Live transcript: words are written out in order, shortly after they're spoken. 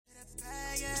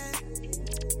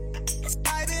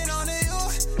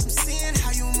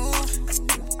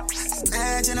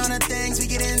on the things we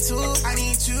get into. I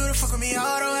need you to fuck with me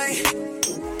all the way.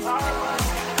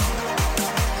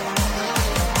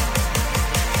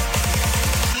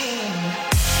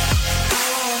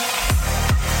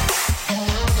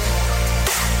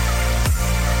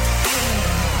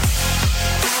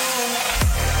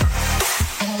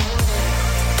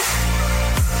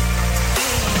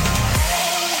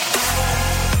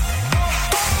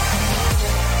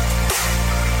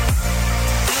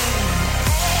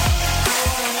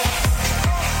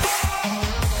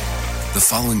 The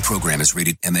following program is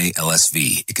rated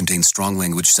MA-LSV. It contains strong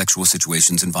language, sexual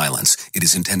situations, and violence. It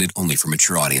is intended only for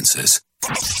mature audiences.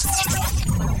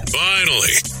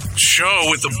 Finally, show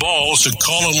with the balls to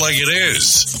call it like it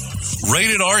is.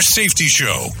 Rated R Safety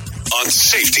Show on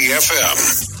Safety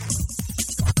FM.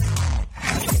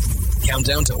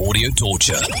 Countdown to audio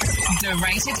torture. The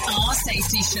Rated R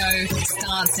Safety Show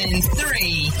starts in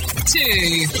 3,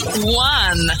 2,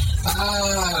 1.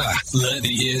 Let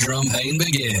the eardrum pain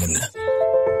begin.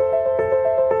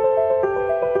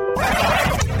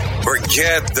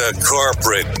 Forget the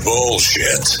corporate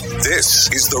bullshit. This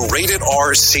is the Rated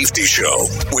R Safety Show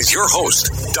with your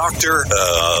host, Dr.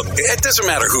 It doesn't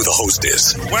matter who the host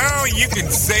is. Well, you can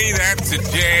say that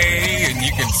today and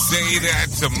you can say that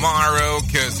tomorrow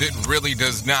because it really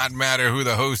does not matter who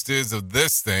the host is of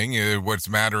this thing. What's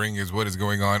mattering is what is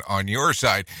going on your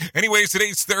side. Anyways,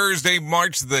 today's Thursday,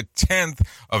 March the 10th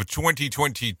of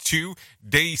 2022,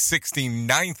 day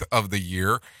 69th of the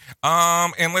year.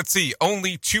 And let's see,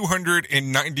 only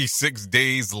 296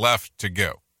 days left to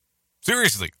go.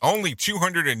 Seriously, only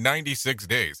 296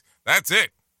 days. That's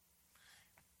it.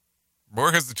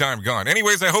 Where has the time gone?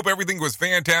 Anyways, I hope everything was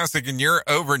fantastic in your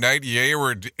overnight. You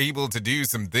were able to do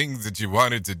some things that you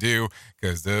wanted to do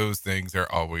because those things are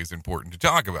always important to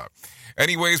talk about.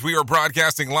 Anyways, we are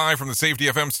broadcasting live from the Safety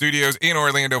FM studios in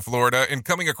Orlando, Florida, and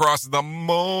coming across the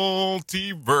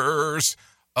multiverse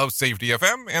of Safety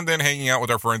FM and then hanging out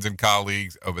with our friends and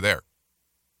colleagues over there.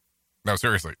 No,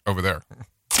 seriously, over there.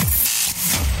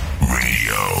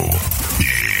 Radio.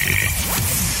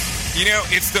 You know,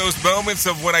 it's those moments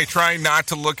of when I try not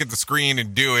to look at the screen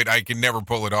and do it, I can never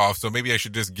pull it off. So maybe I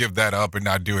should just give that up and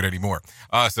not do it anymore.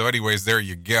 So anyways, there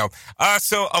you go.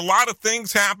 So a lot of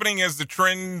things happening as the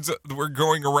trends were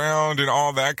going around and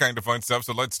all that kind of fun stuff.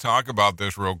 So let's talk about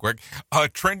this real quick.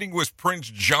 Trending was Prince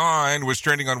John was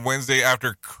trending on Wednesday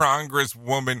after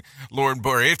Congresswoman Lauren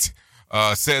Boebert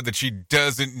said that she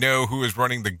doesn't know who is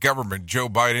running the government, Joe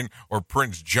Biden or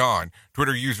Prince John.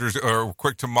 Twitter users are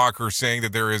quick to mock her, saying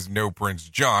that there is no Prince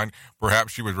John.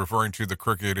 Perhaps she was referring to the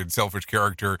crooked and selfish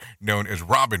character known as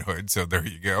Robin Hood. So there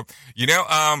you go. You know,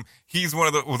 he's one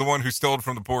of the one who stole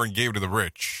from the poor and gave to the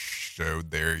rich. So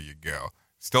there you go.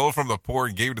 Stole from the poor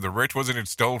and gave to the rich. Wasn't it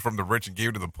stole from the rich and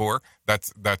gave to the poor?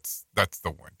 That's the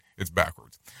one. It's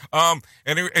backwards.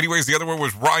 Anyways, the other one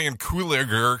was Ryan Coogler,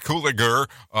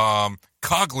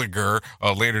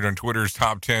 landed on Twitter's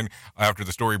top 10 after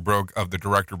the story broke of the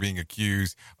director being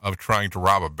accused of trying to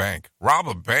rob a bank. Rob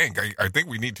a bank? I think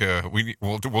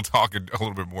we'll talk a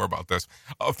little bit more about this.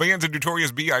 Fans of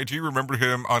Notorious B.I.G. remember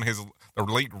him on the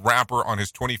late rapper on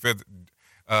his 25th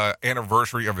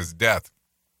anniversary of his death.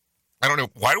 I don't know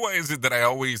why is it that I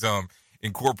always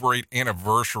incorporate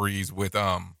anniversaries with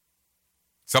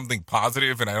something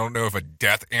positive, and I don't know if a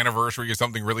death anniversary is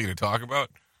something really to talk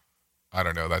about. I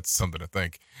don't know. That's something to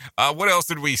think. What else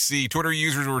did we see? Twitter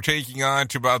users were taking on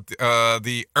to about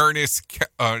the Ernest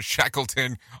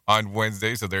Shackleton on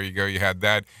Wednesday. So there you go. You had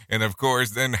that. And, of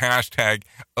course, then hashtag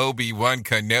Obi-Wan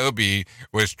Kenobi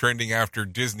was trending after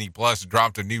Disney Plus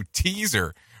dropped a new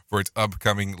teaser for its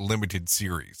upcoming limited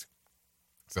series.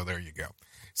 So there you go.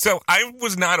 So I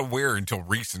was not aware until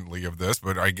recently of this,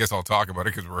 but I guess I'll talk about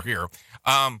it because we're here.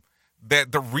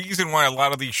 That the reason why a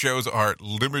lot of these shows are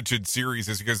limited series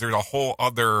is because there's a whole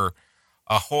other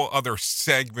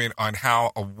segment on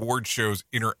how award shows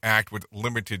interact with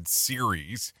limited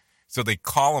series. So they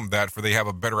call them that for they have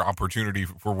a better opportunity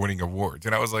for winning awards.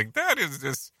 And I was like, that is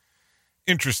just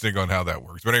interesting on how that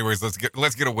works. But anyways, let's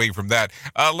get away from that.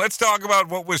 Let's talk about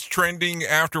what was trending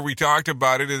after we talked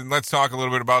about it, and let's talk a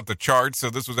little bit about the charts. So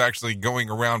this was actually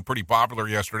going around pretty popular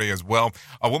yesterday as well.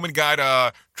 A woman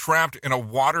got trapped in a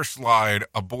water slide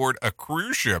aboard a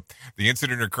cruise ship. The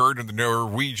incident occurred in the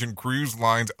Norwegian Cruise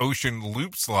Line's Ocean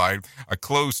Loop Slide, a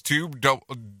closed tube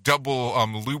double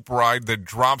loop ride that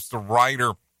drops the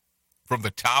rider from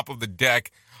the top of the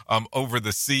deck over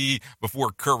the sea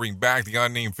before curving back. The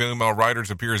unnamed female rider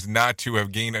appears not to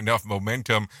have gained enough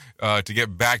momentum to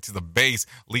get back to the base,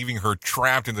 leaving her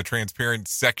trapped in the transparent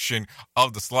section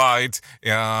of the slides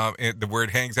where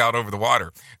it hangs out over the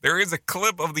water. There is a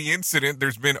clip of the incident.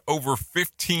 There's been over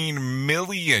 15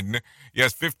 million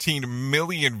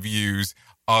views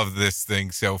of this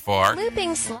thing so far.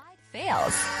 Looping slide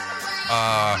fails.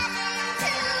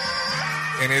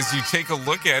 And as you take a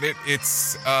look at it,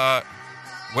 it's,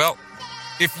 well,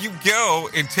 if you go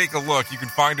and take a look, you can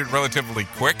find it relatively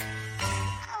quick.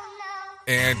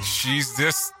 And she's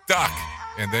just stuck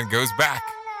and then goes back.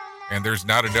 And there's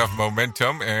not enough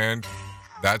momentum, and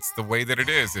that's the way that it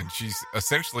is. And she's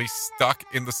essentially stuck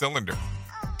in the cylinder.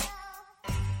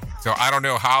 So I don't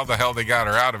know how the hell they got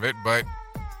her out of it, but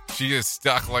she is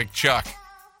stuck like Chuck.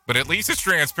 But at least it's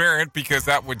transparent, because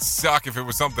that would suck if it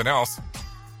was something else.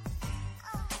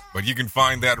 But you can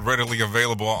find that readily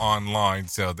available online.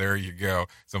 So there you go.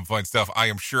 Some fun stuff. I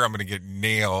am sure I'm going to get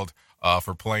nailed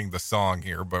for playing the song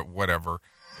here, but whatever.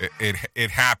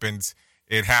 It happens.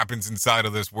 It happens inside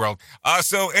of this world.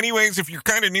 So anyways, if you're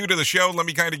kind of new to the show, let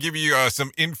me kind of give you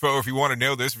some info if you want to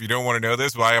know this. If you don't want to know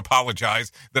this, well, I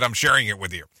apologize that I'm sharing it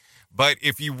with you. But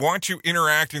if you want to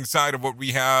interact inside of what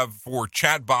we have for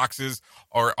chat boxes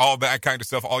or all that kind of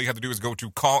stuff, all you have to do is go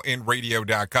to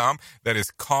callinradio.com. That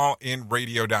is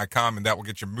callinradio.com, and that will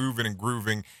get you moving and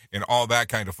grooving and all that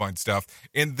kind of fun stuff.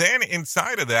 And then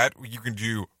inside of that, you can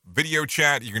do video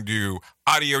chat, you can do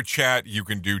audio chat, you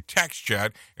can do text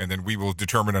chat, and then we will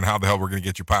determine on how the hell we're going to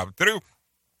get you popped through.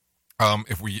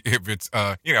 If it's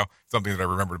something that I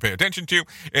remember to pay attention to.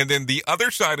 And then the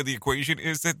other side of the equation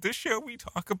is that this show, we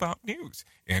talk about news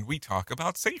and we talk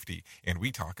about safety and we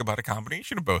talk about a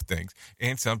combination of both things.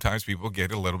 And sometimes people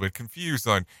get a little bit confused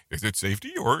on, is it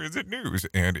safety or is it news?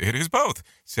 And it is both.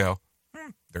 So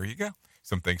there you go.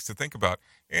 Some things to think about.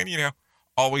 And,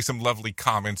 always some lovely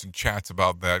comments and chats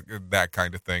about that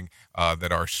kind of thing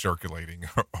that are circulating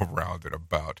around and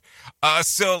about.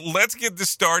 So let's get this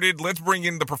started. Let's bring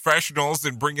in the professionals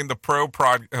and bring in the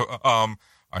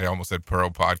I almost said pro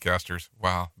podcasters.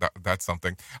 Wow, that's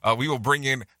something. We will bring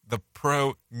in the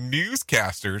pro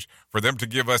newscasters for them to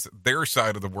give us their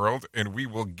side of the world, and we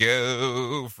will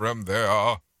go from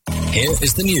there. Here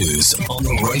is the news on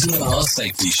the Rated R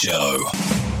Safety Show.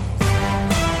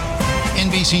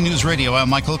 NBC News Radio, I'm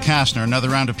Michael Kastner. Another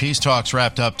round of peace talks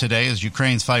wrapped up today as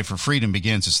Ukraine's fight for freedom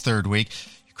begins its third week.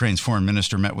 Ukraine's foreign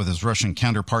minister met with his Russian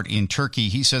counterpart in Turkey.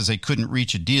 He says they couldn't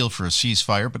reach a deal for a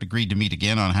ceasefire, but agreed to meet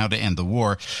again on how to end the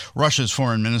war. Russia's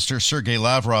foreign minister, Sergei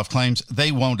Lavrov, claims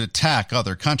they won't attack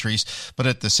other countries, but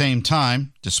at the same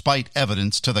time, despite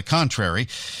evidence to the contrary,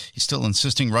 he's still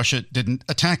insisting Russia didn't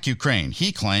attack Ukraine.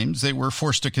 He claims they were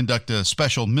forced to conduct a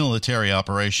special military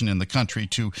operation in the country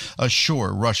to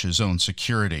assure Russia's own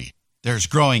security. There's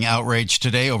growing outrage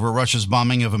today over Russia's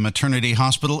bombing of a maternity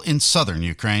hospital in southern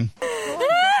Ukraine.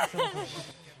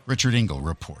 Richard Engel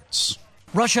reports.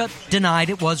 Russia denied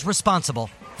it was responsible.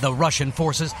 The Russian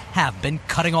forces have been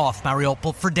cutting off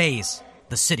Mariupol for days.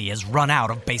 The city has run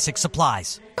out of basic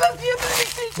supplies.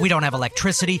 We don't have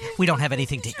electricity. We don't have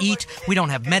anything to eat. We don't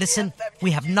have medicine.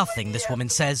 We have nothing, this woman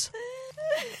says.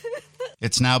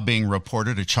 It's now being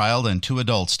reported a child and 2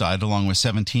 adults died, along with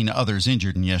 17 others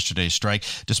injured in yesterday's strike.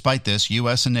 Despite this,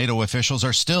 U.S. and NATO officials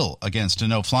are still against a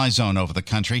no-fly zone over the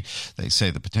country. They say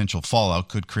the potential fallout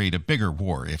could create a bigger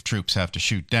war if troops have to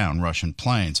shoot down Russian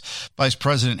planes. Vice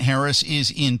President Harris is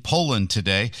in Poland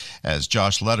today. As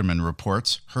Josh Lederman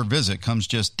reports, her visit comes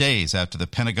just days after the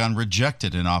Pentagon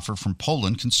rejected an offer from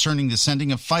Poland concerning the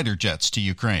sending of fighter jets to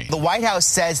Ukraine. The White House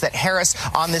says that Harris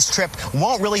on this trip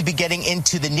won't really be getting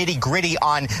into the nitty-gritty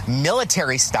on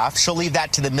military stuff. She'll leave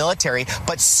that to the military,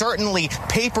 but certainly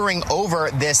papering over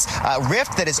this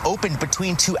rift that has opened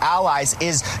between two allies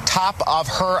is top of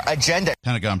her agenda.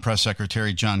 Pentagon Press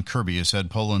Secretary John Kirby has said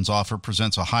Poland's offer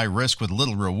presents a high risk with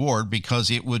little reward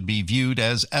because it would be viewed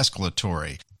as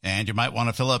escalatory. And you might want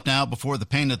to fill up now before the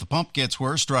pain at the pump gets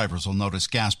worse. Drivers will notice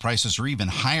gas prices are even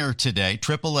higher today.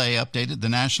 AAA updated the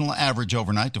national average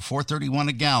overnight to $4.31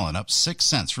 a gallon, up 6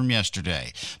 cents from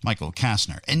yesterday. Michael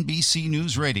Kastner, NBC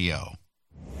News Radio.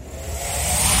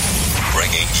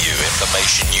 Bringing you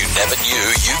information you never knew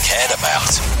you cared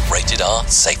about. Rated R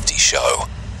Safety Show.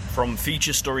 From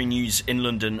Feature Story News in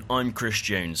London, I'm Chris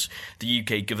Jones. The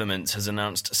UK government has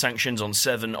announced sanctions on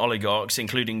 7 oligarchs,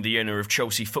 including the owner of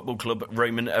Chelsea Football Club,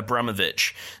 Roman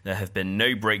Abramovich. There have been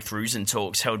no breakthroughs in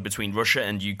talks held between Russia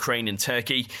and Ukraine and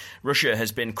Turkey. Russia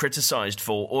has been criticised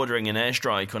for ordering an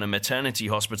airstrike on a maternity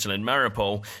hospital in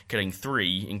Mariupol, killing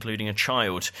 3, including a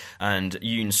child. And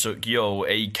Yoon Suk-yeol,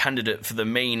 a candidate for the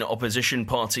main opposition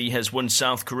party, has won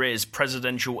South Korea's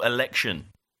presidential election.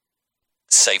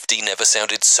 Safety never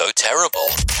sounded so terrible.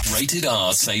 Rated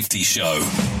R Safety Show.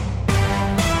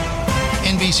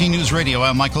 NBC News Radio,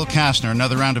 I'm Michael Kastner.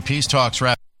 Another round of peace talks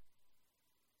wrapped.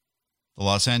 The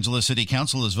Los Angeles City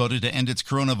Council has voted to end its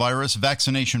coronavirus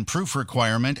vaccination proof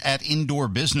requirement at indoor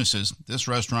businesses. This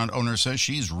restaurant owner says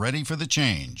she's ready for the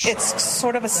change. It's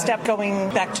sort of a step going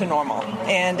back to normal,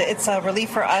 and it's a relief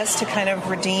for us to kind of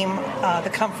redeem the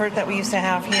comfort that we used to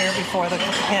have here before the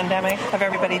pandemic of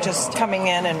everybody just coming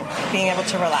in and being able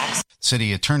to relax.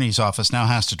 City Attorney's Office now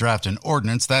has to draft an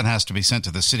ordinance that has to be sent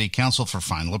to the City Council for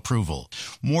final approval.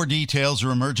 More details are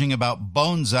emerging about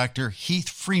Bones actor Heath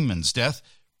Freeman's death.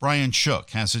 Brian Shook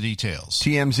has the details.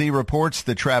 TMZ reports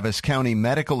the Travis County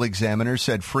medical examiner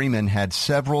said Freeman had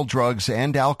several drugs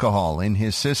and alcohol in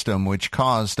his system, which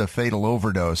caused a fatal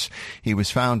overdose. He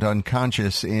was found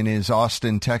unconscious in his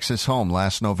Austin, Texas home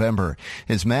last November.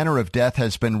 His manner of death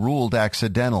has been ruled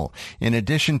accidental. In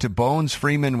addition to Bones,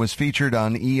 Freeman was featured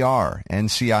on ER,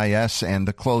 NCIS, and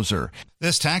The Closer.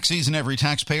 This tax season, every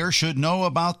taxpayer should know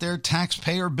about their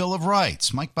Taxpayer Bill of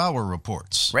Rights. Mike Bauer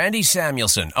reports. Randy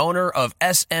Samuelson, owner of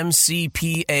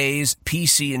SMCPA's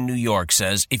PC in New York,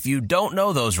 says if you don't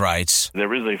know those rights...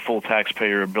 There is a full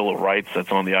Taxpayer Bill of Rights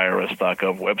that's on the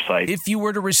IRS.gov website. If you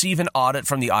were to receive an audit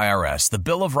from the IRS, the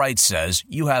Bill of Rights says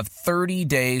you have 30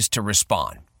 days to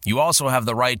respond. You also have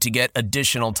the right to get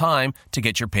additional time to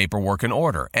get your paperwork in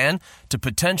order and to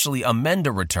potentially amend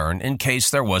a return in case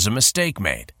there was a mistake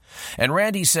made. And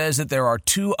Randy says that there are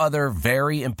 2 other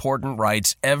very important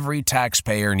rights every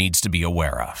taxpayer needs to be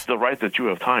aware of. The right that you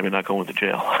have time and not going to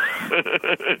jail.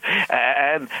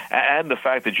 and the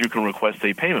fact that you can request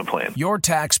a payment plan. Your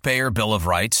Taxpayer Bill of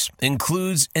Rights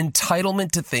includes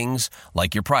entitlement to things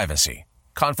like your privacy,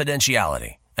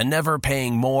 confidentiality, and never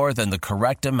paying more than the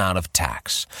correct amount of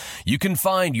tax. You can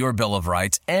find your Bill of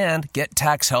Rights and get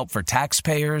tax help for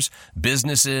taxpayers,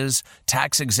 businesses,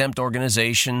 tax-exempt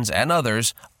organizations, and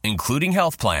others, including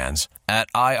health plans,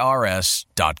 at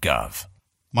irs.gov.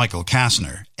 Michael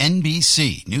Kastner,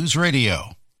 NBC News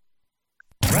Radio.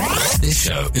 This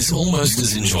show is almost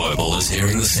as enjoyable as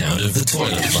hearing the sound of the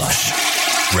toilet flush.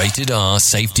 Rated R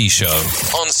Safety Show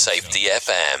on Safety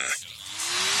FM.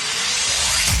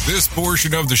 This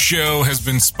portion of the show has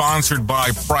been sponsored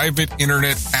by Private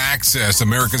Internet Access,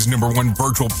 America's #1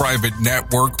 virtual private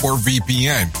network, or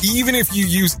VPN. Even if you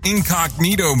use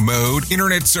incognito mode,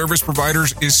 Internet Service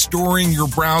Providers is storing your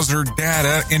browser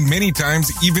data and many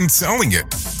times even selling it.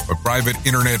 But Private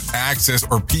Internet Access,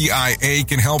 or PIA,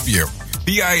 can help you.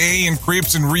 PIA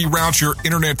encrypts and reroutes your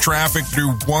internet traffic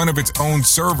through one of its own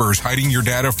servers, hiding your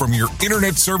data from your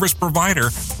internet service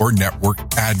provider or network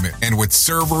admin. And with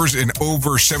servers in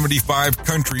over 75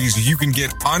 countries, you can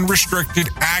get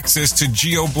unrestricted access to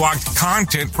geo-blocked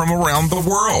content from around the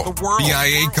world.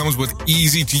 PIA comes with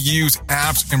easy-to-use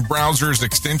apps and browsers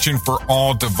extension for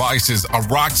all devices, a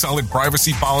rock-solid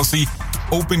privacy policy,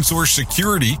 open source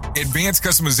security, advanced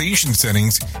customization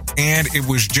settings, and it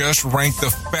was just ranked the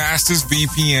fastest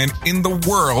VPN in the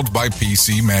world by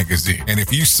PC Magazine. And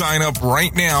if you sign up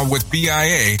right now with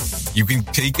PIA, you can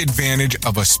take advantage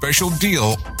of a special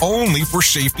deal only for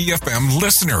Safety FM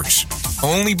listeners.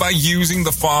 Only by using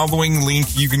the following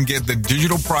link, you can get the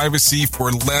digital privacy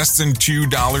for less than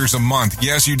 $2 a month.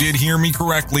 Yes, you did hear me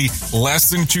correctly. Less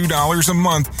than $2 a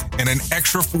month and an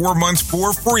extra 4 months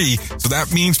for free. So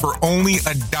that means for only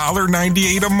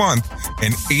 $1.98 a month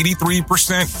and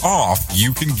 83% off,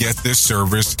 you can get this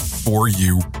service for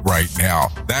you right now.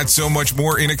 That's so much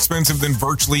more inexpensive than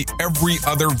virtually every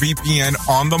other VPN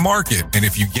on the market. And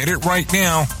if you get it right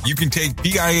now, you can take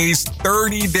PIA's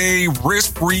 30-day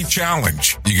risk-free challenge.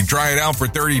 You can try it out for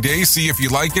 30 days, see if you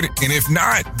like it, and if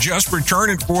not, just return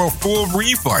it for a full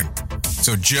refund.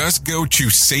 So just go to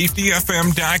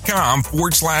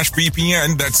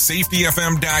safetyfm.com/VPN. That's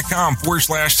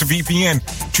safetyfm.com/VPN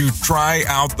to try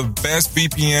out the best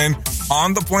VPN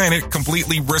on the planet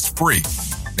completely risk-free.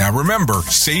 Now remember,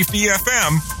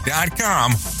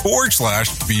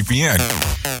 safetyfm.com/VPN.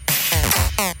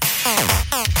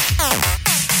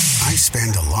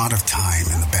 spend a lot of time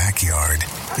in the backyard,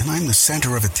 and I'm the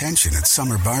center of attention at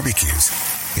summer barbecues.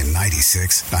 In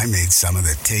 96, I made some of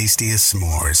the tastiest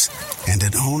s'mores. And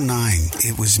in 09,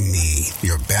 it was me,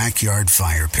 your backyard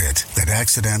fire pit, that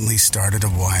accidentally started a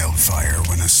wildfire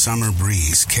when a summer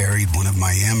breeze carried one of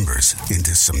my embers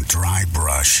into some dry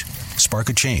brush. Spark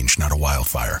a change, not a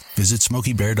wildfire. Visit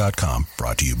SmokeyBear.com.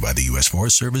 Brought to you by the U.S.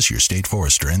 Forest Service, your state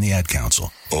forester, and the Ad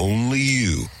Council. Only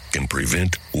you can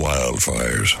prevent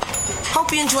wildfires.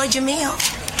 Hope you enjoyed your meal.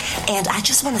 And I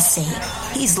just want to say,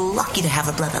 he's lucky to have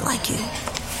a brother like you.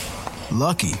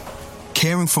 Lucky?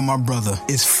 Caring for my brother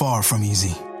is far from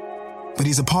easy. But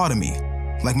he's a part of me,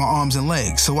 like my arms and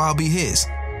legs, so I'll be his.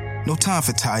 No time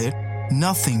for tired.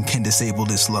 Nothing can disable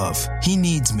this love. He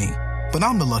needs me, but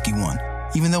I'm the lucky one,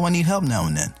 even though I need help now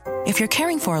and then. If you're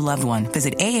caring for a loved one,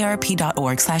 visit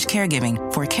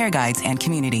aarp.org/caregiving for care guides and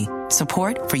community.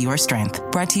 Support for your strength.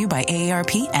 Brought to you by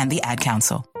AARP and the Ad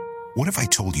Council. What if I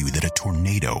told you that a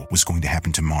tornado was going to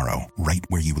happen tomorrow, right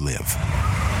where you live?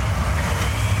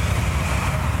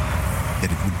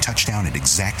 That it would touch down at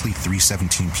exactly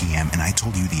 3:17 p.m., and I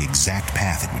told you the exact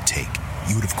path it would take.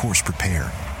 You would, of course,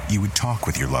 prepare. You would talk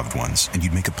with your loved ones, and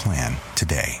you'd make a plan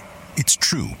today. It's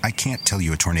true, I can't tell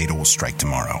you a tornado will strike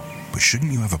tomorrow, but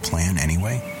shouldn't you have a plan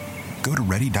anyway? Go to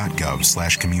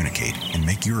ready.gov/communicate and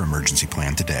make your emergency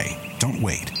plan today. Don't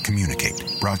wait.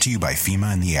 Communicate. Brought to you by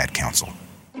FEMA and the Ad Council.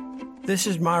 This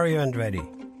is Mario Andretti.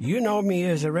 You know me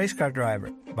as a race car driver,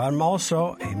 but I'm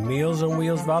also a Meals on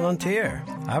Wheels volunteer.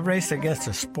 I've raced against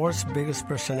the sport's biggest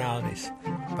personalities,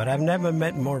 but I've never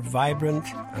met more vibrant,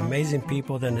 amazing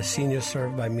people than the seniors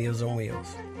served by Meals on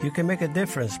Wheels. You can make a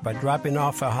difference by dropping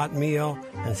off a hot meal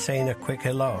and saying a quick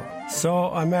hello. So,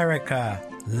 America,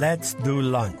 let's do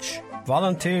lunch.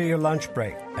 Volunteer your lunch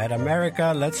break at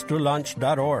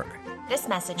americaletsdolunch.org. This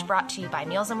message brought to you by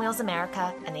Meals on Wheels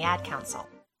America and the Ad Council.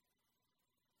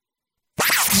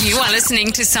 You are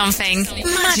listening to something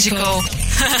magical.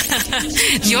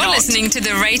 You're listening to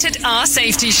the Rated R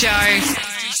Safety Show.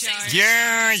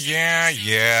 Yeah.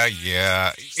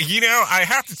 You know, I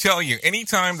have to tell you,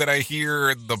 anytime that I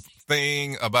hear the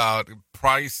thing about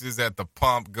prices at the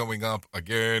pump going up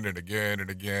again and again and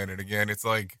again and again, it's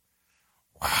like,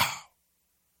 wow.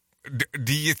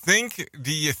 Do you think,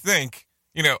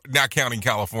 you know, not counting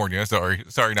California, sorry,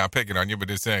 not picking on you, but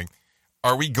just saying,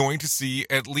 are we going to see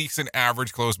at least an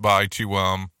average close by to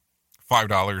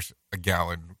 $5 a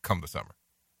gallon come the summer?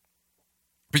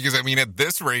 Because, I mean, at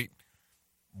this rate,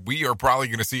 we are probably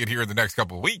going to see it here in the next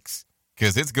couple of weeks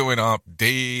because it's going up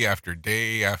day after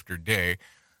day after day.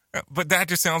 But that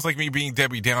just sounds like me being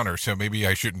Debbie Downer, so maybe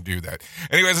I shouldn't do that.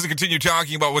 Anyways, let's continue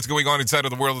talking about what's going on inside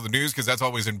of the world of the news, because that's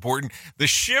always important. The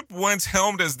ship once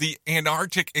helmed as the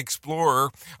Antarctic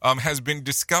Explorer has been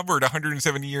discovered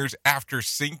 107 years after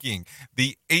sinking.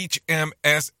 The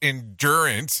HMS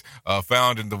Endurance,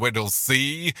 found in the Weddell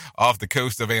Sea off the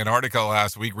coast of Antarctica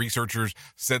last week. Researchers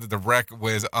said that the wreck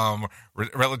was in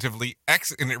relatively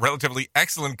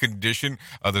excellent condition.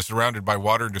 They're surrounded by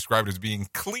water and described as being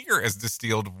clear as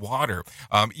distilled water.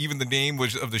 Even the name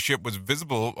of the ship was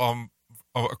visible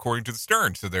according to the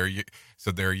stern. So there you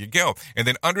go. And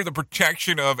then under the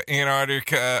protection of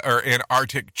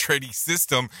Antarctic Treaty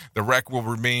System, the wreck will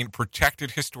remain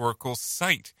protected historical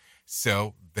site.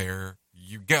 So there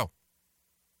you go.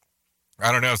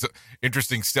 I don't know. It's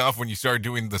interesting stuff when you start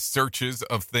doing the searches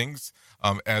of things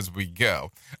as we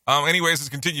go. Anyways, let's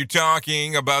continue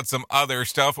talking about some other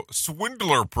stuff.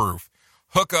 Swindler Proof.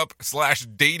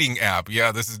 Hookup/dating app.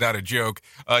 Yeah, this is not a joke.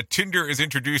 Tinder is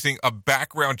introducing a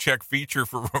background check feature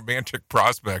for romantic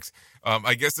prospects.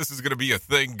 I guess this is going to be a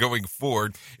thing going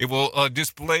forward. It will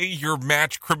display your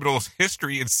match criminal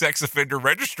history and sex offender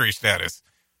registry status.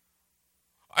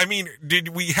 I mean, did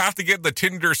we have to get the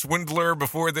Tinder swindler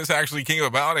before this actually came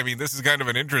about? I mean, this is kind of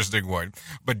an interesting one,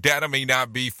 but data may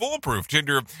not be foolproof.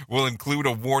 Tinder will include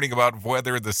a warning about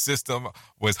whether the system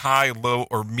was high, low,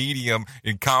 or medium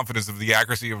in confidence of the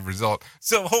accuracy of result.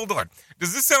 So hold on.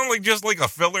 Does this sound like just like a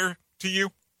filler to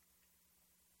you?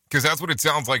 Because that's what it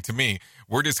sounds like to me.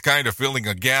 We're just kind of filling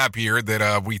a gap here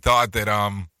that we thought that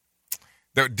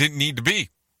didn't need to be.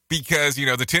 Because, you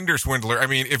know, the Tinder swindler, I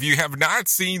mean, if you have not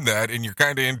seen that and you're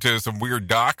kind of into some weird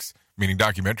docs, meaning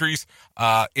documentaries,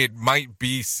 it might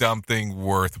be something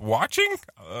worth watching.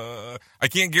 I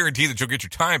can't guarantee that you'll get your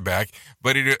time back,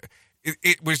 but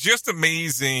it was just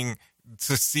amazing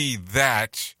to see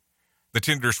that, the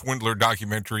Tinder swindler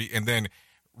documentary, and then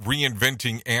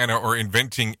Reinventing Anna, or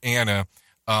Inventing Anna,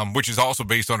 which is also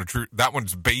based on that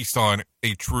one's based on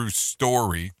a true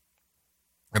story.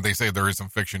 And they say there is some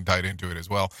fiction tied into it as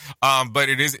well. But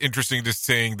it is interesting just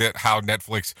saying that how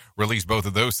Netflix released both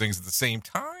of those things at the same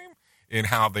time. in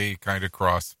how they kind of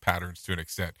cross patterns to an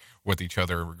extent with each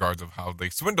other in regards of how they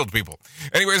swindled people.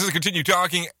 Anyways, let's continue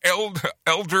talking.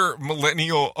 Elder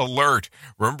Millennial Alert.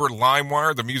 Remember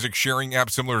LimeWire, the music sharing app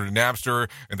similar to Napster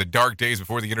in the dark days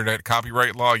before the internet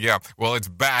copyright law? Yeah, well, it's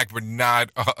back, but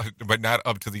not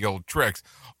up to the old tricks.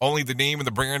 Only the name and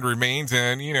the brand remains,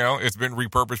 and, you know, it's been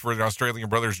repurposed for the Australian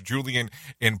brothers Julian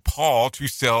and Paul to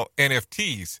sell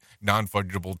NFTs,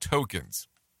 non-fungible tokens.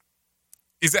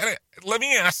 Is that it? Let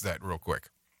me ask that real quick.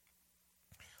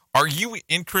 Are you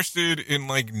interested in,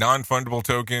 like, non-fungible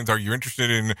tokens? Are you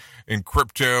interested in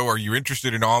crypto? Are you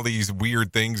interested in all these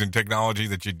weird things and technology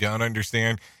that you don't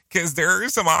understand? Because there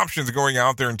is some options going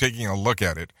out there and taking a look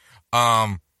at it.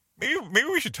 Maybe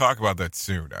we should talk about that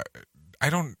soon. I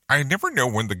never know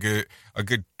when a good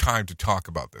time to talk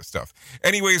about this stuff.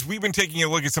 Anyways, we've been taking a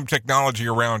look at some technology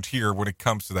around here when it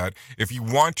comes to that. If you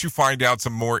want to find out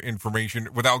some more information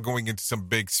without going into some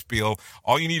big spiel,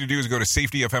 all you need to do is go to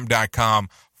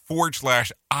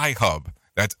safetyfm.com/iHub.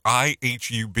 That's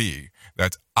IHUB.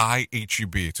 That's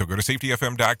IHUB. So go to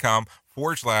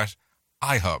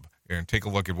safetyfm.com/iHub. And take a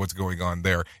look at what's going on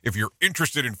there if you're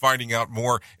interested in finding out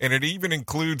more. And it even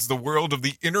includes the world of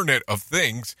the Internet of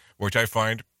Things, which I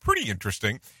find pretty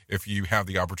interesting if you have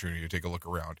the opportunity to take a look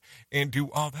around and do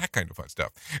all that kind of fun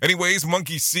stuff. Anyways,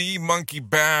 Monkey See, Monkey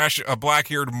Bash, a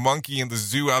black-haired monkey in the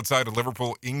zoo outside of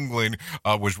Liverpool, England,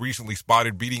 was recently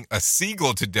spotted beating a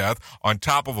seagull to death on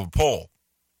top of a pole.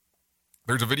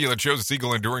 There's a video that shows a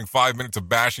seagull enduring 5 minutes of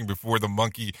bashing before the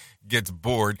monkey gets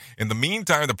bored. In the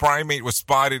meantime, the primate was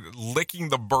spotted licking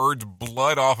the bird's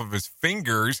blood off of his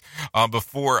fingers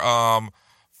before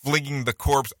flinging the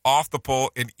corpse off the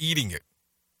pole and eating it.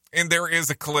 And there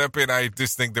is a clip, and I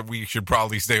just think that we should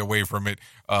probably stay away from it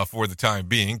for the time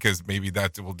being, because maybe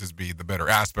that will just be the better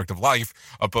aspect of life,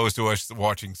 opposed to us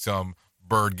watching some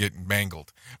bird getting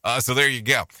mangled. So there you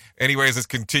go. Anyways, let's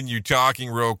continue talking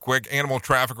real quick. Animal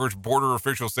traffickers, border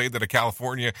officials say that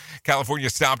California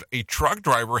stopped a truck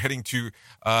driver heading to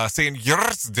San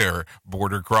Ysidro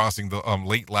border crossing the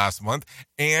late last month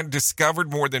and discovered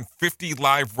more than 50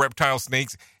 live reptile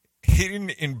snakes hidden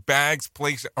in bags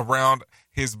placed around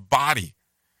his body,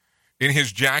 in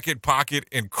his jacket pocket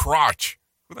and crotch.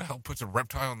 Who the hell puts a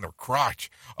reptile in their crotch?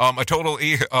 In total,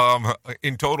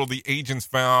 the agents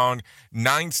found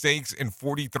 9 snakes and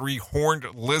 43 horned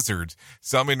lizards,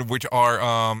 some in which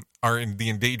are in the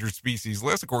endangered species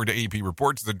list. According to AP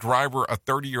reports, the driver, a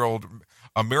 30-year-old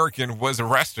American, was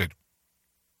arrested.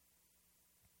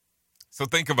 So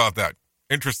think about that.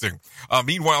 Interesting.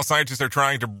 Meanwhile, scientists are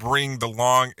trying to bring the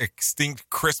long-extinct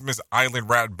Christmas Island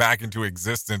rat back into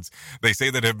existence. They say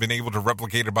that have been able to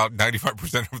replicate about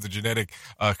 95% of the genetic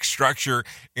structure.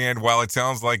 And while it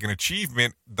sounds like an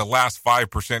achievement, the last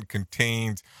 5%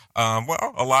 contains,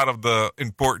 a lot of the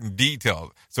important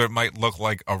details. So it might look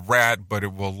like a rat, but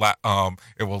it will lack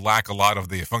a lot of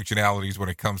the functionalities when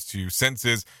it comes to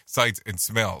senses, sights, and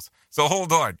smells. So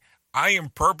hold on. I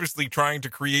am purposely trying to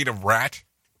create a rat.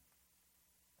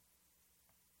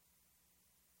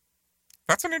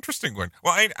 That's an interesting one.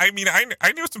 Well, I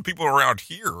know some people around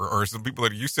here, or some people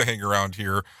that used to hang around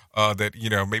here, that, you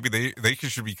know, maybe they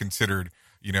should be considered,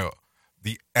 you know,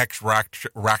 the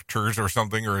X-Raptors or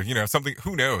something, or, you know, something,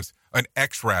 who knows? An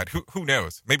X-Rat, who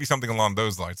knows? Maybe something along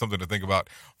those lines, something to think about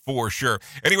for sure.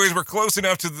 Anyways, we're close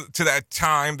enough to that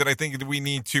time that I think that we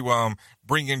need to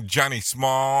bring in Johnny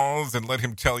Smalls and let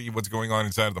him tell you what's going on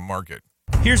inside of the market.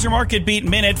 Here's your Market Beat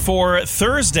Minute for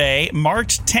Thursday,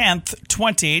 March 10th,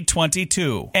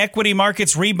 2022. Equity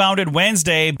markets rebounded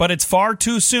Wednesday, but it's far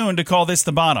too soon to call this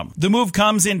the bottom. The move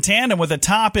comes in tandem with a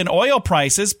top in oil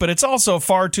prices, but it's also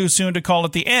far too soon to call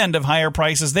it the end of higher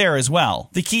prices there as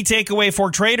well. The key takeaway for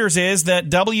traders is that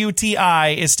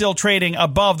WTI is still trading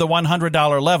above the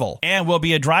 $100 level and will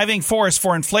be a driving force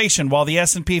for inflation, while the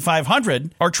S&P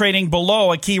 500 are trading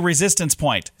below a key resistance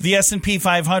point. The S&P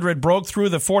 500 broke through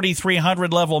the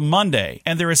 4,300 level Monday,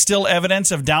 and there is still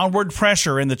evidence of downward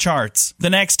pressure in the charts. The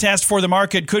next test for the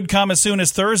market could come as soon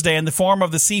as Thursday in the form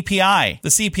of the CPI. The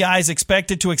CPI is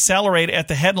expected to accelerate at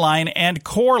the headline and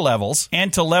core levels,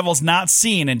 and to levels not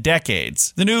seen in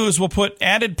decades. The news will put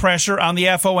added pressure on the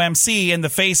FOMC in the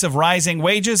face of rising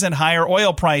wages and higher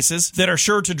oil prices that are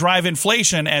sure to drive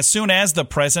inflation as soon as the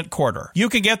present quarter. You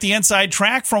can get the inside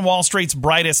track from Wall Street's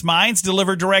brightest minds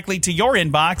delivered directly to your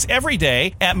inbox every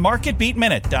day at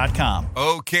marketbeatminute.com.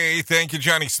 Okay, thank you,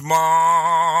 Johnny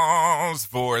Smalls,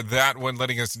 for that one,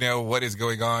 letting us know what is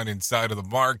going on inside of the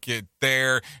market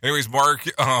there. Anyways, Mark,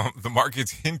 the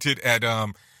market's hinted at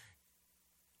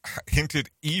hinted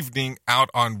evening out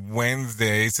on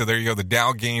Wednesday. So there you go. The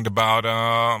Dow gained about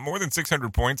more than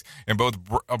 600 points, and both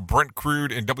Brent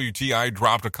crude and WTI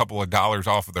dropped a couple of dollars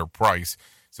off of their price.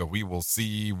 So we will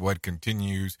see what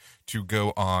continues to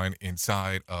go on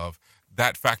inside of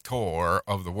that factor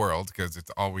of the world, because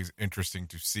it's always interesting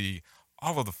to see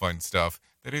all of the fun stuff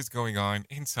that is going on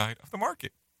inside of the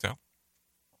market. So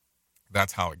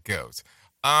that's how it goes.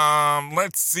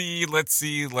 Let's see.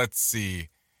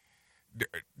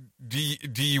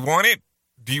 Do you want it?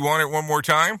 Do you want it one more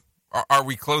time? Are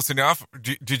we close enough?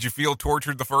 Did you feel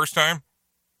tortured the first time?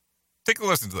 Take a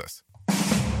listen to this.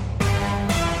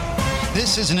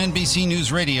 This is an NBC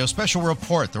News Radio special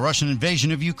report, the Russian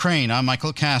invasion of Ukraine. I'm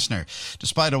Michael Kastner.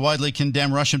 Despite a widely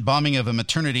condemned Russian bombing of a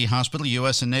maternity hospital,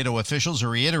 U.S. and NATO officials are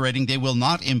reiterating they will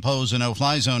not impose a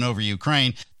no-fly zone over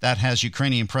Ukraine. That has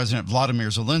Ukrainian President Vladimir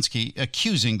Zelensky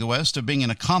accusing the West of being an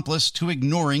accomplice to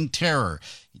ignoring terror.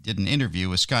 He did an interview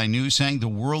with Sky News saying the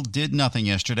world did nothing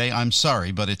yesterday. I'm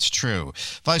sorry, but it's true.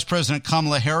 Vice President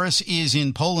Kamala Harris is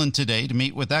in Poland today to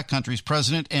meet with that country's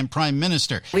president and prime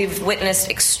minister. We've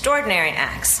witnessed extraordinary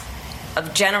acts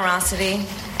of generosity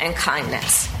and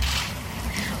kindness.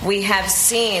 We have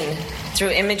seen through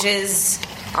images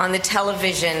on the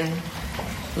television,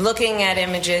 looking at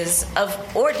images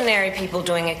of ordinary people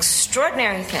doing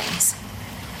extraordinary things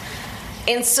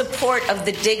in support of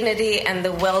the dignity and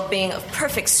the well-being of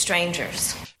perfect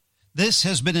strangers. This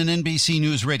has been an NBC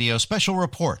News Radio special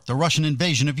report, the Russian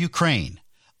invasion of Ukraine.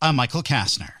 I'm Michael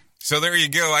Kastner. So there you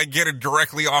go. I get it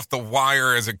directly off the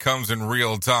wire as it comes in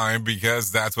real time,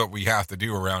 because that's what we have to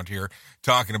do around here,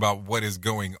 talking about what is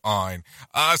going on.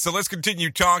 So let's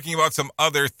continue talking about some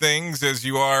other things. As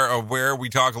you are aware, we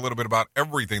talk a little bit about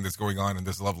everything that's going on in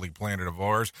this lovely planet of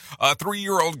ours. A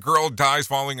 3-year-old girl dies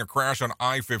following a crash on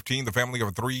I-15. The family of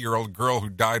a 3-year-old girl who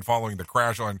died following the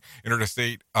crash on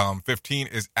Interstate 15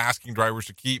 is asking drivers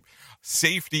to keep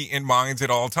safety in mind at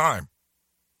all time.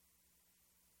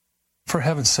 For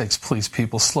heaven's sakes, please,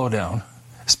 people, slow down,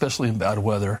 especially in bad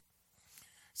weather.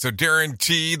 So Darren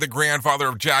T., the grandfather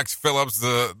of Jax Phillips,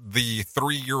 the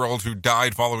 3-year-old who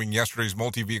died following yesterday's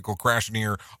multi-vehicle crash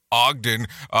near Ogden.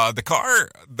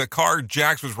 The car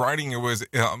Jax was riding, it was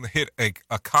hit a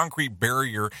concrete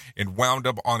barrier and wound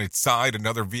up on its side.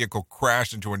 Another vehicle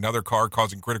crashed into another car,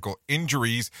 causing critical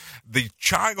injuries. The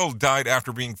child died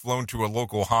after being flown to a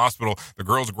local hospital. The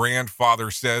girl's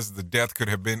grandfather says the death could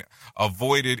have been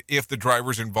avoided if the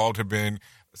drivers involved had been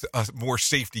more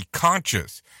safety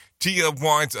conscious. Tia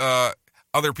wants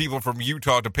other people from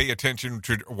Utah to pay attention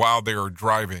to while they are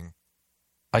driving.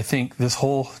 I think this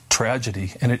whole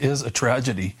tragedy, and it is a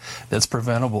tragedy that's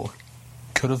preventable,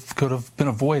 could have been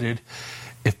avoided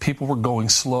if people were going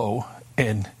slow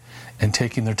and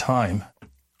taking their time.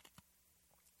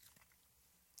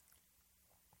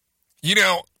 You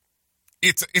know,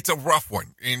 it's a rough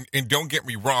one, and don't get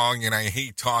me wrong, and I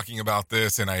hate talking about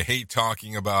this, and I hate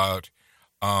talking about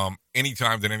any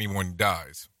time that anyone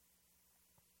dies,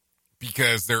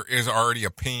 because there is already a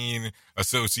pain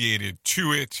associated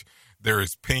to it. There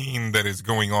is pain that is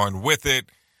going on with it,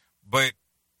 but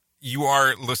you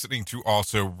are listening to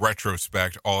also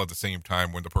retrospect all at the same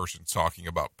time when the person's talking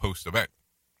about post-event.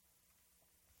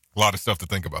 A lot of stuff to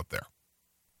think about there.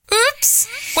 Oops!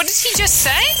 What did he just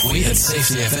say? We at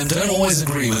Safety FM don't always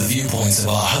agree with viewpoints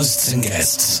of our hosts and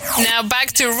guests. Now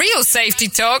back to real safety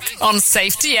talk on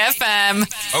Safety FM.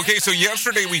 Okay, so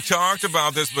yesterday we talked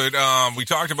about this, but we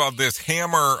talked about this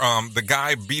hammer, the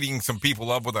guy beating some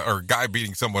people up guy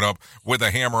beating someone up with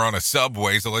a hammer on a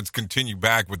subway. So let's continue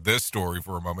back with this story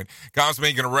for a moment. Cops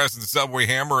make an arrest in the subway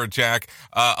hammer attack.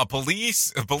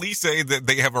 Police say that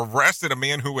they have arrested a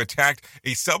man who attacked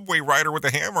a subway rider with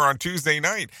a hammer on Tuesday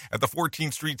night at the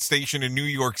 14th Street station in New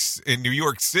York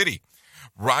City.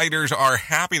 Riders are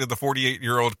happy that the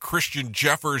 48-year-old Christian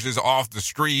Jeffers is off the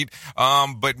street,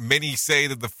 but many say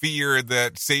that the fear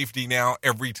that safety now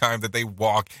every time that they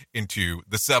walk into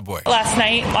the subway. Last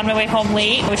night, on my way home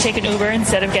late, I would take an Uber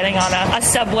instead of getting on a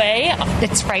subway.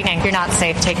 It's frightening. You're not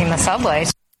safe taking the subway.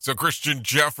 So Christian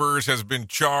Jeffers has been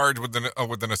charged with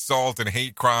an assault and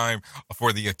hate crime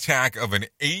for the attack of an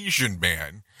Asian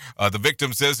man. The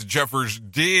victim says that Jeffers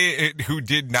who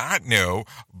did not know,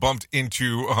 bumped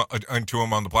into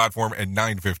him on the platform at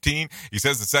 9:15. He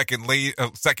says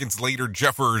seconds later,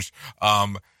 Jeffers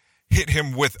hit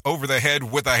him over the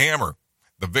head with a hammer.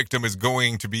 The victim is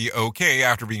going to be okay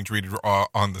after being treated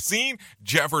on the scene.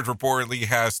 Jeffers reportedly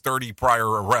has 30 prior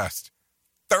arrests.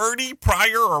 30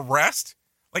 prior arrests?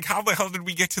 Like, how the hell did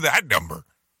we get to that number?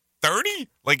 30?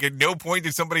 Like, at no point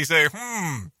did somebody say,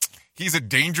 he's a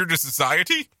danger to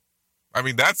society? I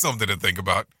mean, that's something to think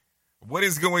about. What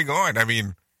is going on? I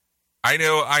mean, I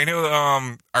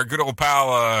know. Our good old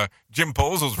pal Jim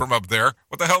Posel's from up there.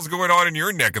 What the hell's going on in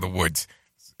your neck of the woods?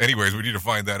 Anyways, we need to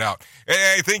find that out.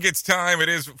 Hey, I think it's time. It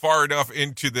is far enough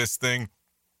into this thing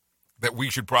that we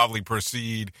should probably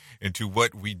proceed into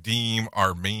what we deem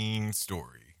our main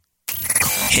story.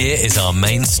 Here is our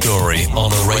main story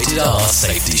on a Rated R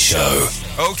Safety Show.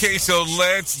 Okay, so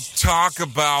let's talk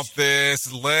about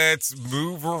this. Let's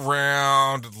move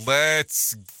around.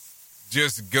 Let's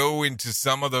just go into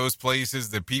some of those places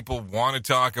that people want to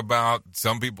talk about,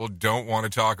 some people don't want to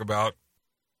talk about,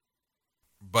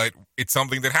 but it's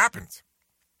something that happens.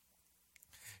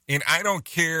 And I don't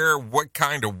care what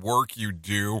kind of work you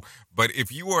do, but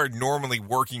if you are normally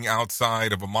working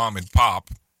outside of a mom and pop,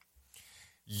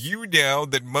 you know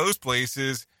that most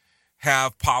places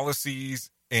have policies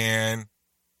and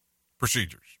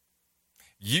procedures.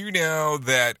 You know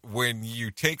that when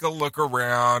you take a look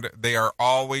around, they are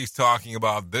always talking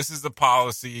about this is the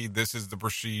policy, this is the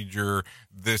procedure,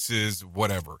 this is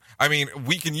whatever. I mean,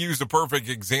 we can use the perfect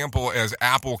example as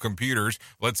Apple computers.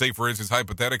 Let's say, for instance,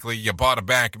 hypothetically, you bought a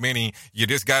Mac Mini, you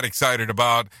just got excited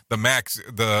about the Mac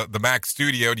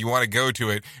Studio, and you want to go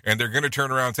to it, and they're going to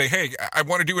turn around and say, hey, I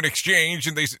want to do an exchange,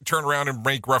 and they turn around and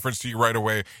make reference to you right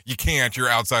away. You can't. You're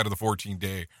outside of the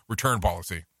 14-day return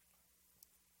policy.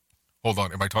 Hold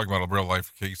on, am I talking about a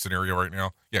real-life case scenario right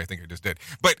now? Yeah, I think I just did.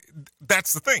 But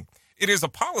that's the thing. It is a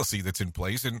policy that's in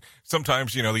place, and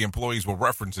sometimes, the employees will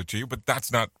reference it to you, but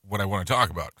that's not what I want to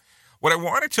talk about. What I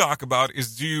want to talk about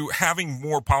is do having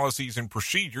more policies and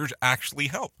procedures actually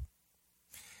help?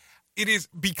 It has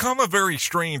become a very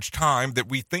strange time that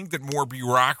we think that more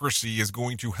bureaucracy is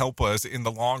going to help us in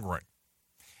the long run.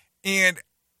 And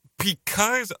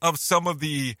because of some of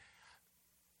the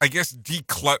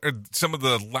some of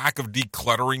the lack of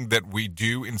decluttering that we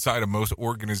do inside of most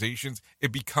organizations,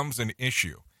 it becomes an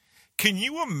issue. Can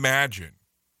you imagine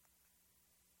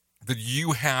that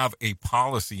you have a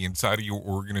policy inside of your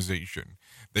organization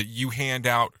that you hand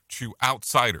out to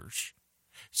outsiders?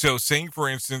 So saying, for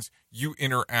instance, you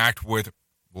interact with,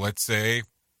 let's say,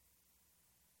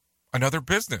 another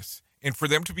business, and for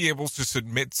them to be able to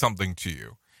submit something to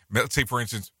you, let's say, for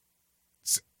instance,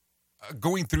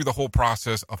 going through the whole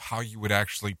process of how you would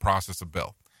actually process a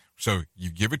bill. So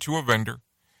you give it to a vendor,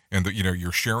 and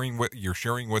you're sharing with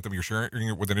them, you're sharing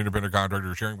it with an independent contractor,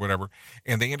 you're sharing whatever,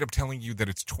 and they end up telling you that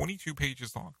it's 22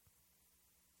 pages long.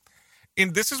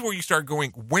 And this is where you start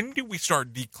going, when do we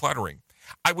start decluttering?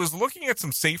 I was looking at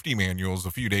some safety manuals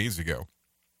a few days ago,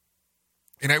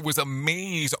 and I was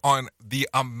amazed on the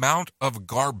amount of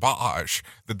garbage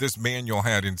that this manual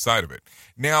had inside of it.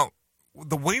 Now,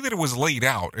 the way that it was laid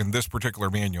out in this particular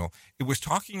manual, it was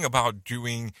talking about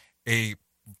doing a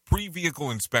pre-vehicle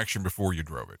inspection before you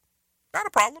drove it. Not a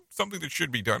problem, something that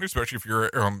should be done, especially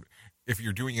if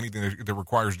you're doing anything that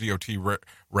requires DOT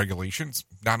regulations.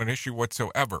 Not an issue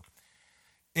whatsoever.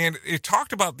 And it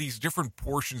talked about these different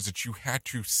portions that you had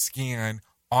to scan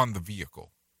on the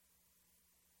vehicle.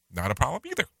 Not a problem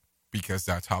either, because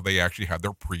that's how they actually had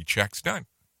their pre-checks done.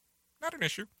 Not an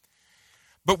issue.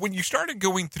 But when you started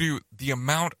going through the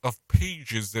amount of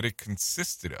pages that it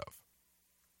consisted of,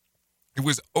 it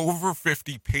was over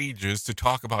 50 pages to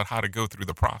talk about how to go through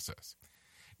the process.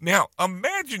 Now,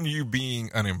 imagine you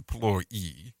being an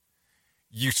employee.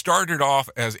 You started off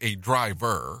as a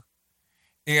driver,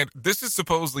 and this is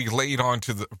supposedly laid on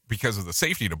because of the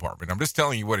safety department. I'm just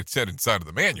telling you what it said inside of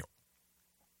the manual.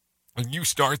 And you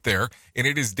start there, and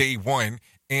it is day one,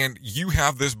 and you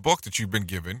have this book that you've been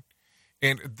given.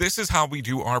 And this is how we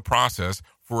do our process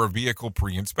for a vehicle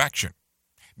pre-inspection.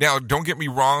 Now, don't get me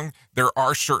wrong, there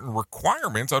are certain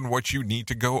requirements on what you need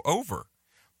to go over.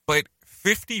 But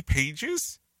 50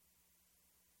 pages?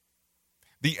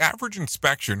 The average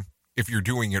inspection, if you're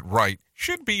doing it right,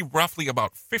 should be roughly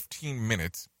about 15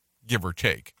 minutes, give or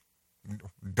take.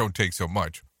 Don't take so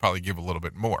much, probably give a little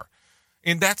bit more.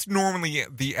 And that's normally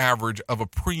the average of a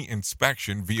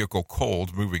pre-inspection vehicle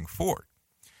cold moving forward.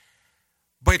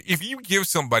 But if you give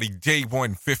somebody day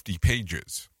 150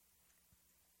 pages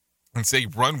and say,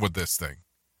 run with this thing,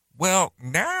 well,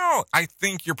 now I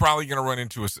think you're probably going to run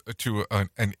into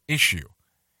an issue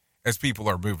as people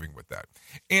are moving with that.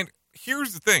 And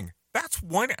here's the thing. That's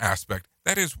one aspect.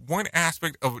 That is one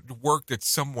aspect of work that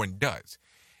someone does.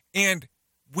 And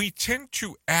we tend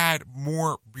to add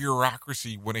more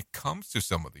bureaucracy when it comes to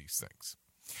some of these things.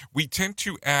 We tend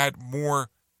to add more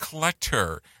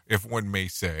clutter, if one may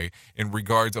say, in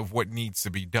regards of what needs to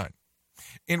be done.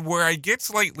 And where I get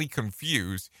slightly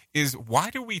confused is, why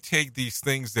do we take these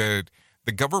things that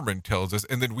the government tells us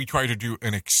and then we try to do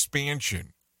an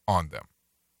expansion on them?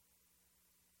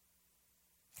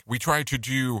 We try to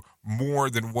do more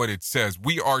than what it says.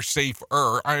 We are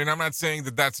safer. I mean, I'm not saying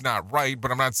that that's not right,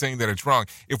 but I'm not saying that it's wrong.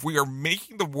 If we are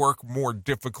making the work more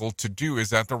difficult to do, is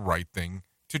that the right thing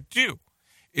to do?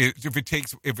 If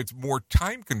it's more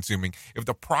time consuming, if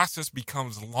the process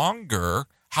becomes longer,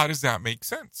 how does that make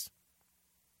sense?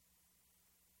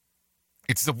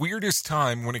 It's the weirdest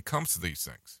time when it comes to these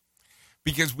things,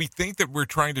 because we think that we're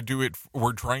trying to do it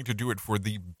for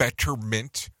the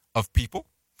betterment of people,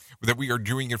 that we are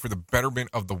doing it for the betterment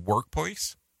of the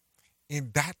workplace,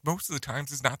 and that most of the times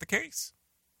is not the case.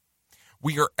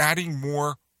 We are adding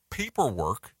more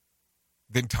paperwork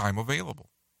than time available.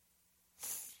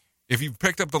 If you've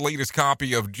picked up the latest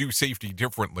copy of Do Safety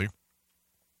Differently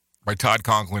by Todd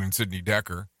Conklin and Sidney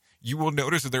Decker, you will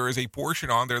notice that there is a portion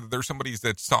on there that there's somebody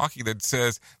that's talking that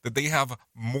says that they have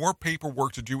more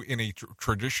paperwork to do in a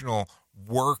traditional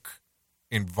work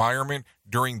environment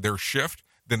during their shift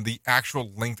than the actual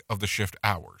length of the shift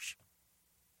hours.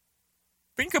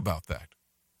 Think about that.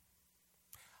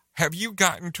 Have you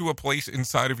gotten to a place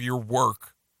inside of your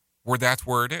work where that's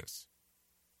where it is?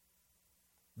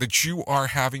 That you are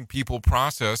having people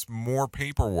process more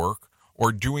paperwork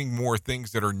or doing more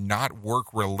things that are not work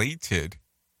related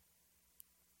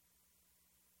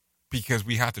because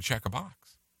we have to check a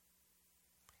box.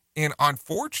 And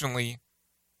unfortunately,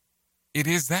 it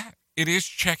is that. It is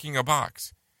checking a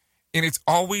box. And it's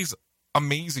always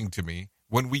amazing to me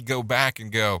when we go back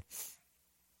and go,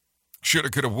 shoulda,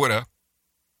 coulda, woulda.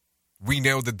 We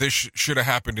know that this should have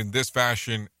happened in this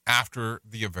fashion after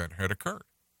the event had occurred.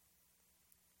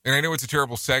 And I know it's a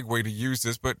terrible segue to use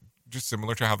this, but just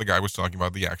similar to how the guy was talking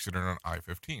about the accident on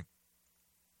I-15.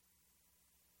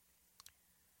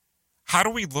 How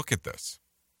do we look at this?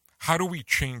 How do we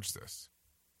change this?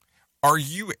 Are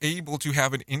you able to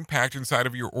have an impact inside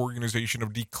of your organization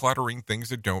of decluttering things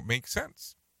that don't make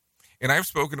sense? And I've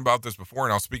spoken about this before,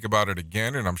 and I'll speak about it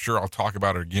again, and I'm sure I'll talk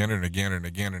about it again and again and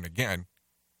again and again.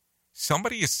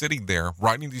 Somebody is sitting there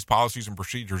writing these policies and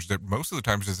procedures that most of the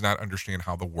times does not understand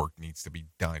how the work needs to be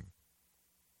done.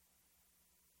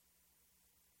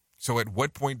 So at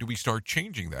what point do we start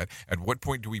changing that? At what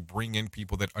point do we bring in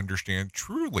people that understand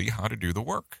truly how to do the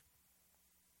work?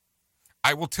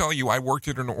 I will tell you, I worked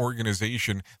at an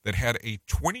organization that had a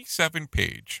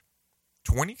 27-page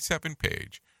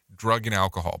drug and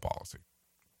alcohol policy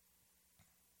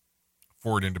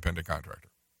for an independent contractor.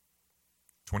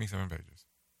 27 pages.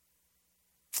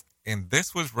 And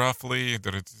this was roughly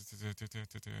about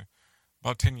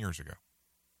 10 years ago.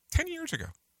 10 years ago.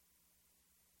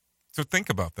 So think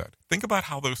about that. Think about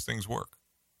how those things work.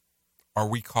 Are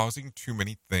we causing too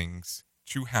many things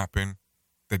to happen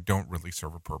that don't really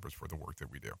serve a purpose for the work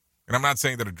that we do? And I'm not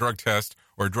saying that a drug test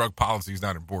or a drug policy is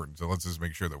not important, so let's just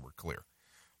make sure that we're clear.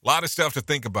 A lot of stuff to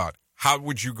think about. How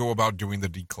would you go about doing the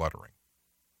decluttering?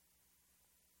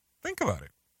 Think about it.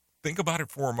 Think about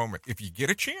it for a moment. If you get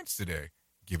a chance today,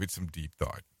 give it some deep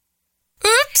thought.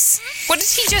 Oops! What did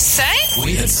he just say?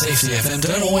 We at Safety FM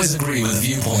don't always agree with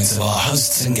viewpoints of our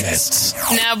hosts and guests.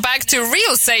 Now back to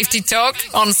real safety talk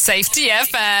on Safety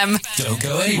FM. Don't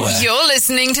go anywhere. You're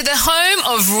listening to the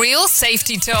home of real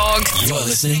safety talk. You're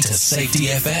listening to Safety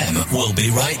FM. We'll be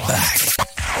right back.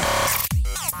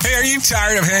 Hey, are you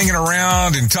tired of hanging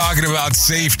around and talking about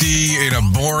safety in a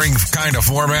boring kind of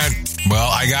format? Well,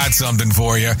 I got something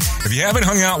for you. If you haven't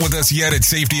hung out with us yet at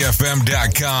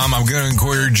safetyfm.com, I'm going to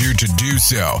encourage you to do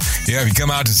so. Yeah, if you come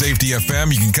out to Safety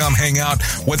FM, you can come hang out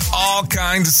with all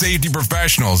kinds of safety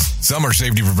professionals. Some are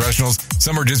safety professionals.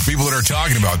 Some are just people that are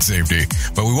talking about safety.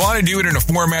 But we want to do it in a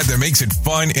format that makes it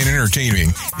fun and entertaining.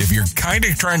 If you're kind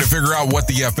of trying to figure out what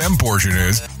the FM portion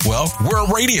is, well, we're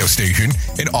a radio station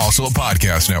and also a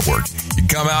podcast network. You can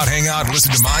come out, hang out, and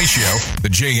listen to my show, The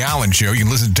Jay Allen Show. You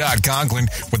can listen to Todd Conklin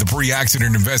with the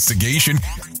pre-accident investigation,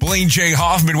 Blaine J.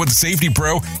 Hoffman with the Safety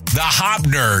Pro, The Hop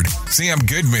Nerd, Sam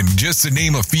Goodman, just to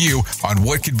name a few on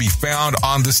what can be found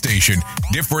on the station.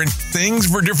 Different things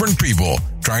for different people,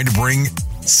 trying to bring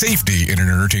safety in an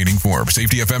entertaining form.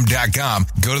 SafetyFM.com.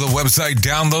 Go to the website,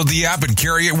 download the app, and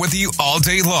carry it with you all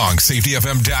day long.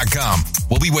 SafetyFM.com.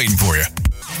 We'll be waiting for you.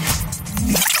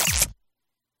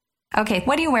 Okay,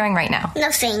 what are you wearing right now?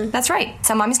 Nothing. That's right.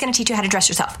 So mommy's going to teach you how to dress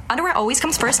yourself. Underwear always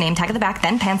comes first, name tag at the back,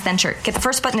 then pants, then shirt. Get the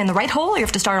first button in the right hole or you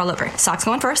have to start all over. Socks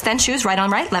going first, then shoes, right on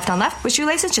right, left on left. With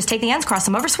shoelaces, just take the ends, cross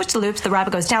them over, switch the loops, the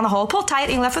rabbit goes down the hole, pull tight,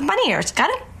 and you're left with bunny ears. Got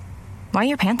it? Why are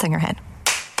your pants on your head?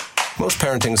 Most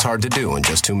parenting's hard to do in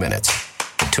just 2 minutes.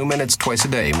 2 minutes twice a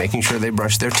day making sure they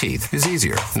brush their teeth is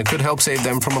easier, and it could help save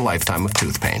them from a lifetime of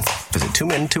tooth pain. Visit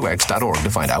 2min2x.org to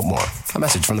find out more. A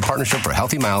message from the Partnership for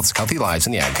Healthy Mouths, Healthy Lives,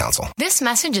 and the Ad Council. This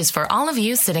message is for all of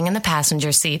you sitting in the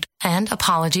passenger seat. And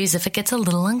apologies if it gets a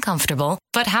little uncomfortable.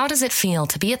 But how does it feel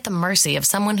to be at the mercy of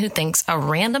someone who thinks a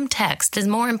random text is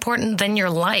more important than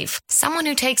your life? Someone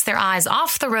who takes their eyes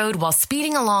off the road while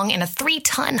speeding along in a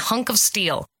 3-ton hunk of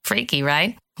steel. Freaky,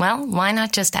 right? Well, why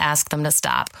not just ask them to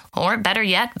stop? Or better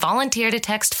yet, volunteer to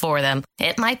text for them.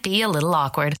 It might be a little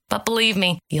awkward, but believe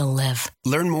me, you'll live.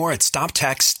 Learn more at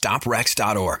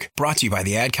StopTextStopWrecks.org. Brought to you by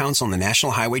the Ad Council and the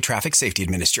National Highway Traffic Safety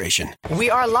Administration. We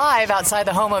are live outside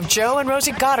the home of Joe and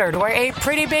Rosie Goddard, where a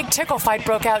pretty big tickle fight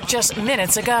broke out just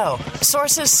minutes ago.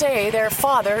 Sources say their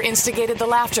father instigated the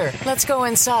laughter. Let's go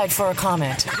inside for a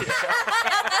comment.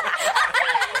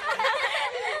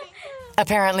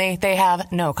 Apparently, they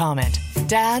have no comment.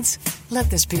 Dads,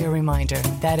 let this be a reminder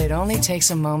that it only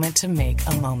takes a moment to make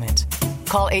a moment.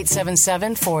 Call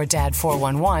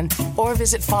 877-4DAD-411 or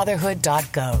visit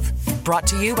fatherhood.gov. Brought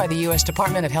to you by the U.S.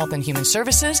 Department of Health and Human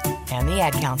Services and the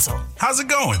Ad Council. How's it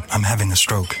going? I'm having a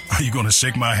stroke. Are you going to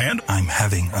shake my hand? I'm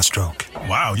having a stroke.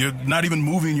 Wow, you're not even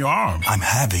moving your arm. I'm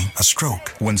having a stroke.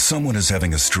 When someone is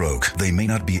having a stroke, they may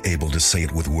not be able to say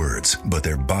it with words, but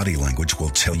their body language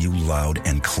will tell you loud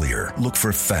and clear. Look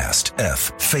for FAST.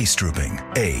 F, face drooping.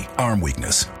 A, arm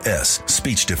weakness. S,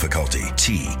 speech difficulty.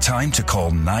 T, time to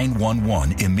call 911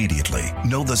 immediately.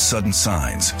 Know the sudden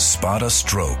signs. Spot a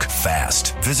stroke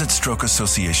fast. Visit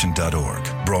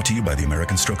strokeassociation.org. Brought to you by the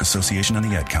American Stroke Association and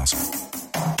the Ad Council.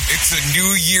 It's a new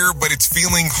year, but it's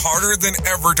feeling harder than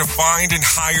ever to find and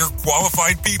hire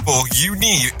qualified people you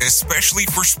need, especially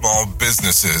for small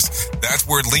businesses. That's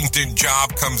where LinkedIn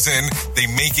Job comes in. They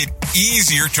make it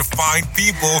easier to find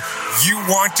people you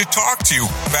want to talk to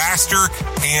faster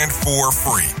and for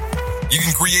free. You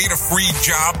can create a free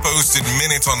job post in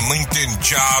minutes on LinkedIn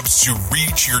Jobs to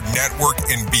reach your network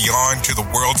and beyond to the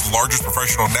world's largest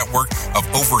professional network of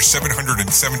over 770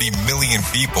 million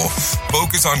people.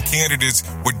 Focus on candidates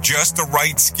with just the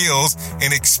right skills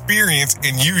and experience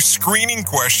and use screening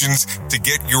questions to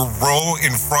get your role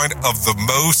in front of the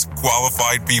most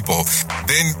qualified people.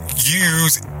 Then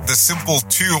use the simple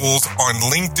tools on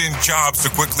LinkedIn Jobs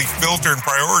to quickly filter and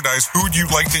prioritize who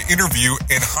you'd like to interview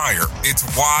and hire. It's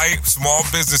why small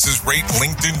businesses rate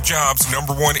LinkedIn Jobs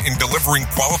number one in delivering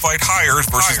qualified hires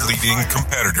versus leading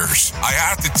competitors. I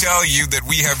have to tell you that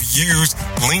we have used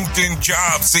LinkedIn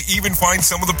Jobs to even find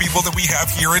some of the people that we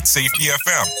have here at Safety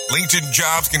FM. LinkedIn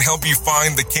Jobs can help you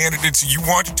find the candidates you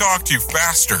want to talk to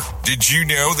faster. Did you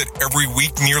know that every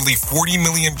week nearly 40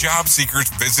 million job seekers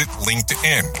visit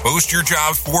LinkedIn? Post your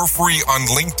jobs for free on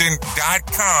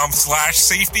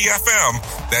linkedin.com/safetyfm.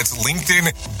 That's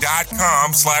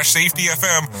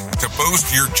linkedin.com/safetyfm to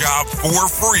post your job for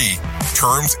free.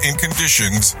 Terms and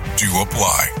conditions do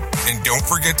apply. And don't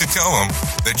forget to tell them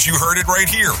that you heard it right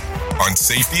here on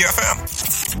Safety FM.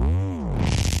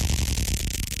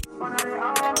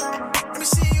 Let me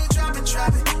see you drop it.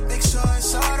 Make sure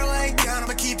it's all the way down.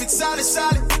 I'ma keep it solid.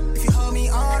 If you hold me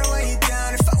all the way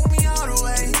down, if hold me all the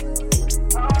way.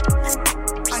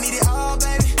 I need it all,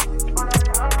 baby.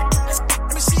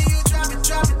 Let me see you drop it.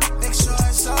 Make sure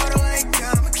it's all the way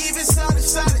down. I'ma keep it solid.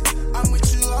 I'm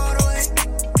with you all the way.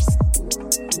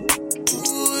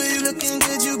 Ooh, you looking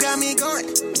good, you got me going.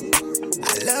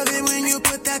 I love it when you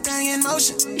put that thing in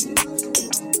motion.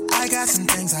 I got some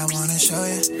things I want to show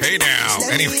you. Hey now.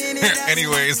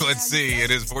 Anyways, let's see. It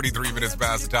is 43 minutes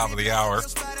past the top of the hour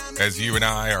as you and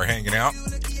I are hanging out.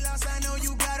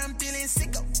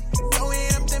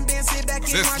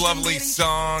 This lovely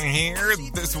song here,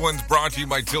 this one's brought to you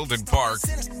by Tilden Park. I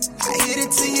hit it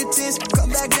to your tits, come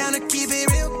back down and keep it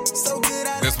real. So good.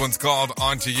 This one's called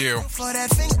Onto You. For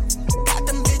that finger, got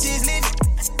them bitches living.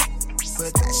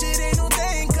 But that shit ain't no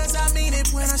thing, cause I mean it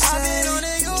when I say I've been on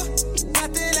you,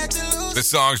 nothing left to lose. This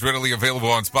song's readily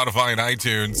available on Spotify and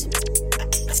iTunes.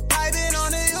 I've been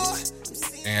on you.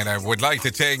 And I would like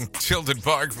to thank Tilden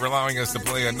Park for allowing us to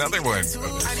play another one of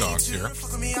their songs here.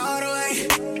 Fuck me all the way.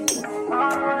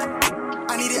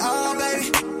 I need it all, baby.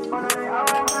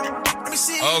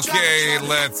 Okay,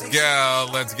 let's go.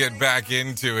 Let's get back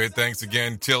into it. Thanks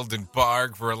again, Tilden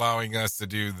Park, for allowing us to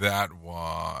do that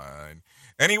one.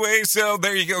 Anyway, so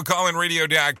there you go,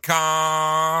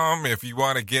 callinradio.com if you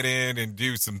want to get in and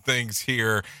do some things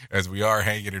here as we are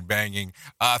hanging and banging.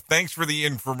 Thanks for the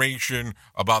information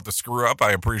about the screw up. I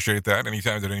appreciate that.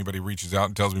 Anytime that anybody reaches out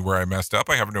and tells me where I messed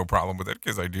up, I have no problem with it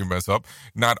because I do mess up.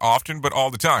 Not often, but all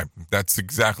the time. That's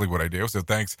exactly what I do. So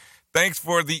thanks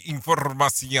for the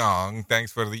information.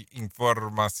 Thanks for the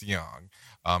information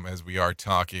as we are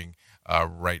talking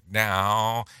right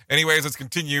now. Anyways, let's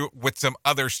continue with some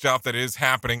other stuff that is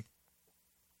happening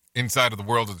inside of the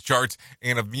world of the charts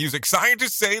and of music.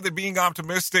 Scientists say that being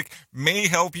optimistic may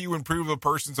help you improve a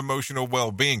person's emotional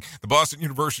well-being. The Boston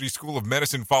University School of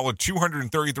Medicine followed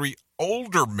 233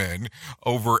 older men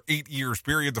over 8 years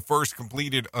period. The first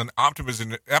completed an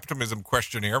optimism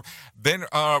questionnaire, then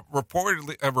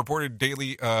reported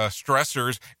daily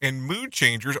stressors and mood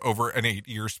changers over an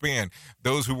 8-year span.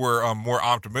 Those who were more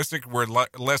optimistic were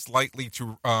less likely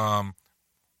to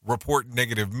report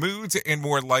negative moods and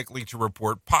more likely to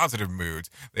report positive moods.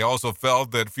 They also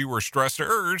felt that fewer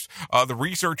stressors. The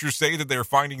researchers say that their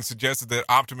findings suggested that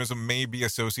optimism may be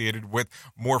associated with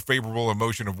more favorable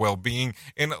emotion of well-being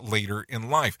and later in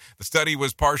life. The study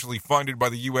was partially funded by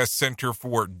the U.S. Center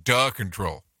for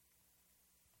Control.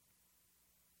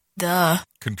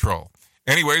 Control.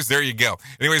 Anyways, there you go.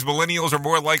 Anyways, millennials are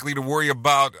more likely to worry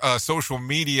about social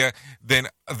media than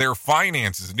their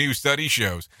finances, new study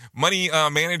shows. Money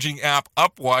managing app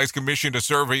Upwise commissioned a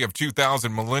survey of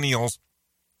 2,000 millennials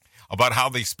about how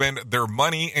they spend their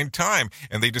money and time,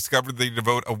 and they discovered they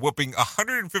devote a whopping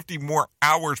 150 more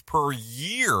hours per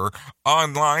year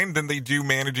online than they do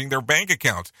managing their bank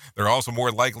accounts. They're also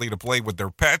more likely to play with their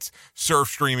pets, surf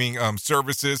streaming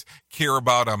services, care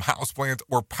about houseplants,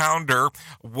 or ponder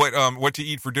what to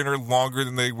eat for dinner longer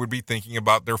than they would be thinking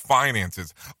about their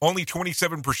finances. Only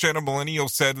 27% of millennials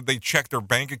said that they check their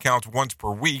bank accounts once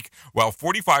per week, while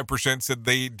 45% said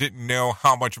they didn't know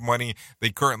how much money they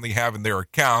currently have in their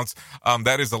accounts.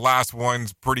 That is the last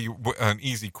one's pretty an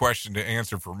easy question to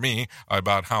answer for me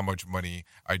about how much money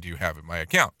I do have in my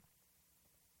account.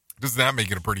 Doesn't that make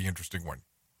it a pretty interesting one?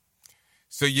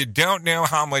 So you don't know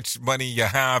how much money you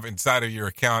have inside of your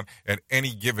account at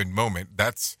any given moment.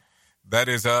 That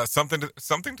is something to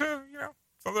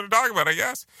talk about, I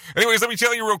guess. Anyways, let me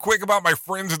tell you real quick about my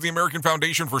friends at the American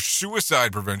Foundation for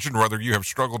Suicide Prevention. Whether you have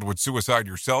struggled with suicide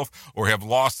yourself or have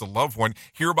lost a loved one,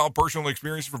 hear about personal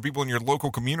experiences from people in your local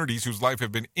communities whose life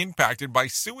have been impacted by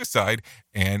suicide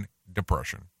and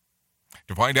depression.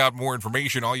 To find out more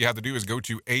information, all you have to do is go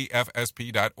to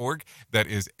afsp.org. That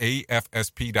is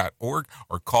afsp.org,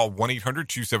 or call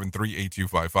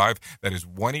 1-800-273-8255. That is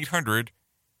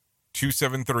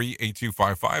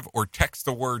 1-800-273-8255, or text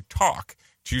the word TALK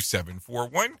to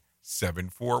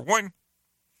 741-741.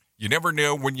 You never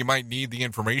know when you might need the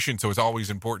information, so it's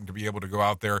always important to be able to go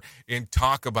out there and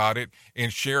talk about it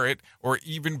and share it, or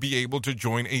even be able to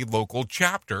join a local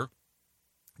chapter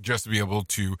just to be able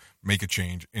to make a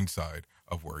change inside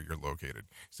of where you're located.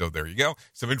 So there you go.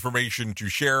 Some information to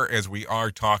share as we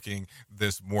are talking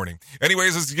this morning.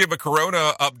 Anyways, let's give a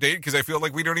corona update because I feel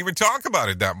like we don't even talk about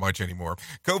it that much anymore.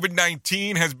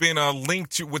 COVID-19 has been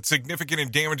linked with significant and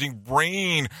damaging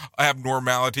brain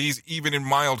abnormalities, even in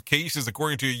mild cases,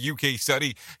 according to a UK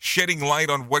study shedding light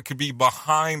on what could be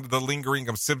behind the lingering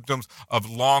of symptoms of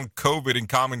long COVID and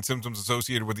common symptoms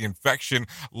associated with the infection,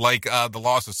 like the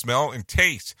loss of smell and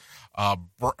taste.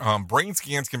 Brain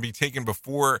scans can be taken before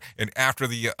and after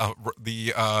the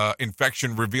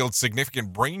infection revealed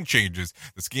significant brain changes.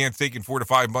 The scans taken 4 to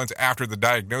 5 months after the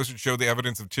diagnosis show the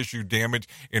evidence of tissue damage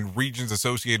in regions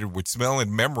associated with smell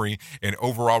and memory, and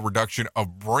overall reduction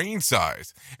of brain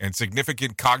size and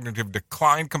significant cognitive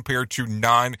decline compared to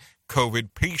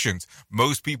non-COVID patients.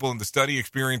 Most people in the study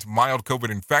experience mild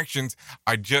COVID infections.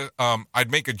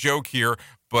 I'd make a joke here,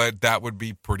 but that would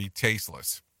be pretty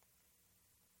tasteless.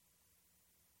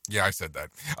 Yeah, I said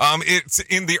that. It's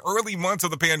in the early months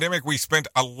of the pandemic, we spent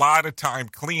a lot of time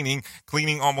cleaning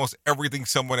almost everything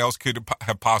someone else could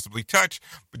have possibly touched,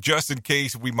 but just in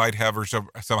case we might have or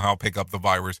somehow pick up the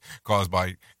virus caused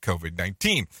by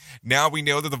COVID-19. Now we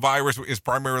know that the virus is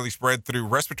primarily spread through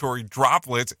respiratory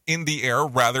droplets in the air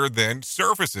rather than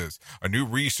surfaces. A new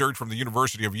research from the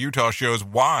University of Utah shows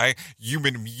why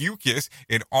human mucus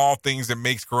in all things that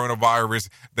makes coronavirus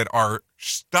that are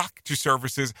stuck to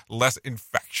surfaces less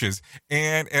infectious.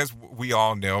 And as we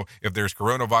all know, if there's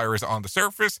coronavirus on the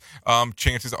surface,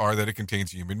 chances are that it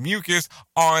contains human mucus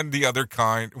on the other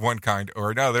kind, one kind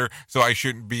or another. So I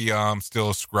shouldn't be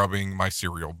still scrubbing my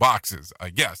cereal boxes,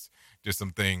 I guess. Just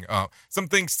some things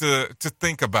to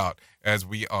think about as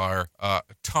we are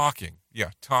talking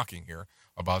here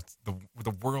about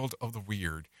the world of the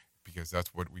weird, because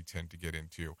that's what we tend to get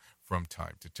into from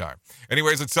time to time.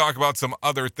 Anyways, let's talk about some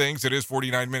other things. It is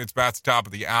 49 minutes past the top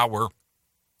of the hour,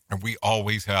 and we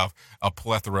always have a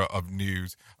plethora of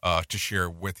news to share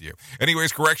with you.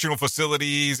 Anyways, correctional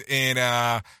facilities in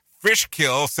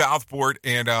Fishkill, Southport,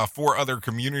 and 4 other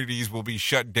communities will be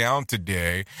shut down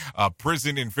today.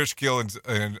 Prison in Fishkill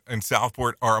and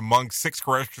Southport are among 6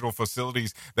 correctional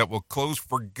facilities that will close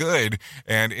for good,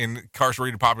 and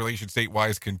incarcerated population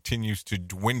statewide continues to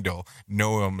dwindle.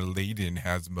 Noam Laden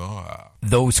has more.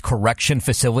 Those correction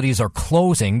facilities are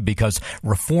closing because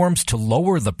reforms to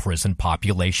lower the prison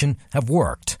population have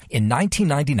worked. In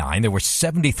 1999, there were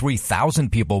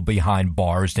 73,000 people behind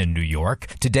bars in New York.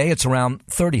 Today, it's around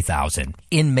 30,000.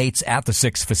 Inmates at the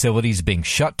 6 facilities being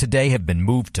shut today have been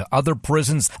moved to other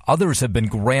prisons. Others have been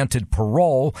granted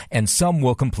parole, and some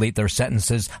will complete their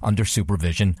sentences under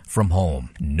supervision from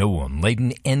home. Noam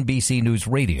Laden, NBC News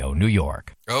Radio, New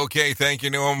York. Okay, thank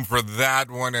you, Noam, for that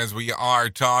one as we are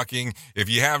talking. If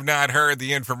you have not heard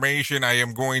the information, I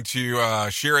am going to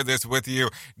share this with you.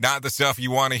 Not the stuff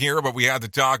you want to hear, but we have to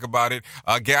talk about it.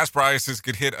 Gas prices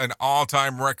could hit an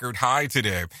all-time record high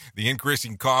today. The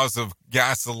increasing cost of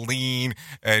gasoline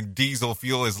and diesel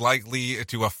fuel is likely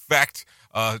to affect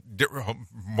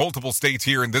multiple states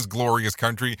here in this glorious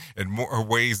country in more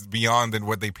ways beyond than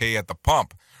what they pay at the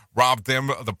pump. Rob Thim,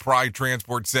 the Pride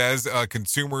Transport, says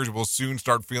consumers will soon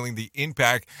start feeling the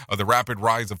impact of the rapid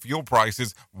rise of fuel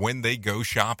prices when they go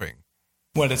shopping.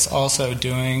 What it's also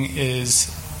doing is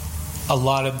a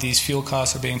lot of these fuel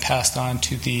costs are being passed on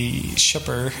to the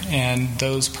shipper, and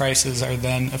those prices are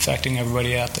then affecting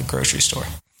everybody at the grocery store.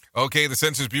 Okay, the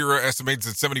Census Bureau estimates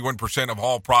that 71% of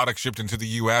all products shipped into the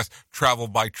U.S. travel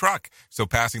by truck. So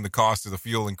passing the cost of the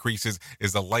fuel increases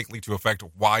is likely to affect a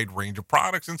wide range of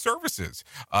products and services.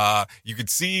 You could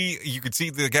see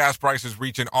the gas prices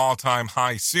reach an all-time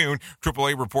high soon.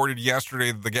 AAA reported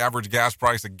yesterday that the average gas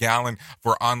price a gallon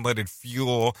for unleaded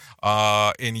fuel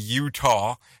in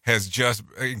Utah has just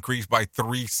increased by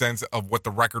 3 cents of what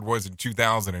the record was in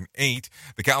 2008.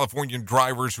 The Californian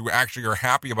drivers who actually are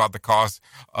happy about the cost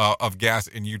of gas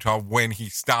in Utah when he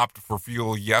stopped for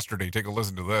fuel yesterday. Take a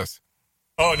listen to this.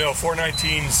 Oh, no,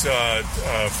 419's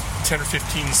 10 or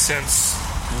 15 cents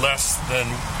less than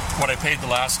what I paid the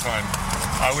last time.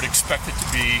 I would expect it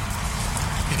to be,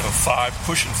 5,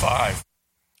 pushing 5.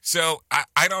 So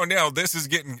I don't know. This is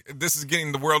getting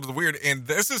the world of the weird, and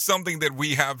this is something that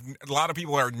we have a lot of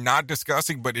people are not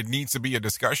discussing, but it needs to be a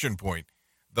discussion point.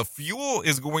 The fuel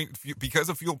is because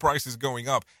of fuel prices going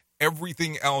up.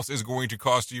 Everything else is going to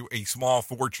cost you a small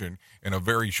fortune in a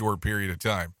very short period of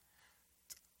time.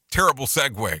 Terrible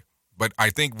segue, but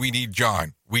I think we need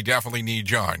John. We definitely need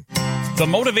John. The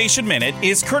Motivation Minute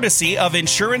is courtesy of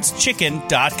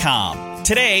InsuranceChicken.com.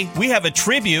 Today, we have a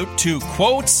tribute to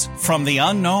quotes from the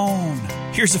unknown.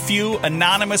 Here's a few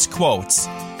anonymous quotes.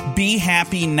 Be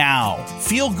happy now.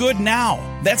 Feel good now.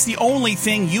 That's the only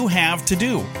thing you have to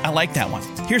do. I like that one.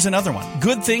 Here's another one.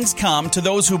 Good things come to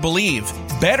those who believe.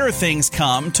 Better things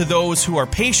come to those who are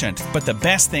patient. But the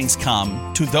best things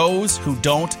come to those who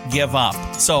don't give up.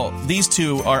 So these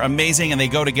two are amazing and they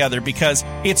go together because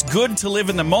it's good to live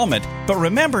in the moment. But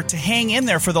remember to hang in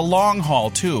there for the long haul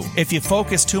too. If you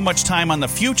focus too much time on the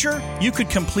future, you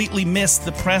could completely miss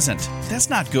the present.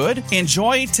 That's not good.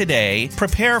 Enjoy today.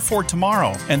 Prepare for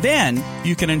tomorrow. And then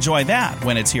you can enjoy that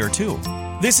when it's here too.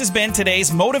 This has been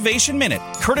today's Motivation Minute,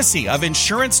 courtesy of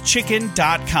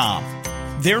InsuranceChicken.com.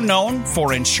 They're known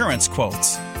for insurance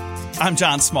quotes. I'm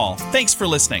John Small. Thanks for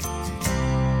listening.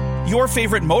 Your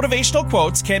favorite motivational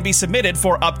quotes can be submitted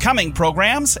for upcoming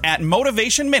programs at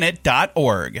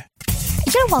motivationminute.org.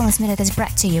 Your Wellness Minute is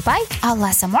brought to you by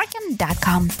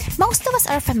AlessaMorgan.com. Most of us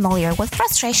are familiar with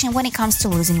frustration when it comes to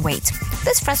losing weight.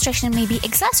 This frustration may be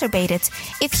exacerbated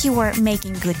if you were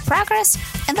making good progress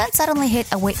and then suddenly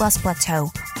hit a weight loss plateau,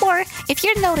 or if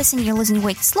you're noticing you're losing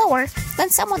weight slower than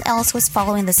someone else was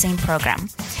following the same program.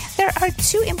 There are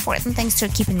 2 important things to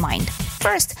keep in mind.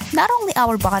 First, not only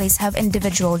our bodies have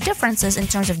individual differences in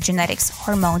terms of genetics,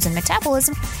 hormones, and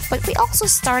metabolism, but we also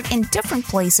start in different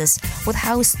places with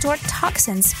how stored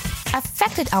toxins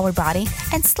affected our body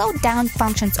and slowed down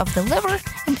functions of the liver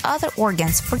and other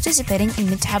organs participating in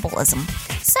metabolism.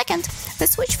 Second, the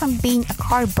switch from being a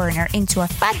carb burner into a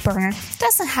fat burner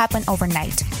doesn't happen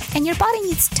overnight, and your body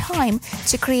needs time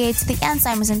to create the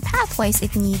enzymes and pathways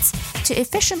it needs to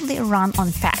efficiently run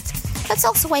on fat. That's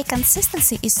also why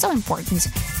consistency is so important,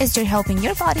 as you're helping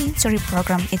your body to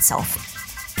reprogram itself.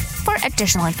 For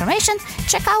additional information,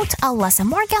 check out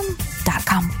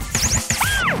AlessaMorgan.com.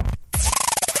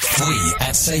 We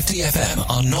at Safety FM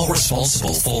are not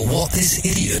responsible for what this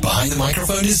idiot behind the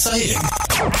microphone is saying.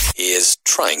 He is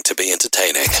trying to be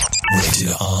entertaining.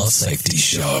 Rated R Safety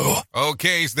Show.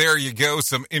 Okay, so there you go.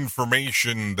 Some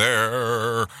information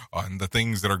there on the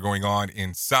things that are going on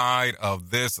inside of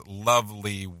this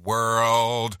lovely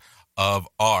world. of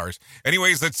ours.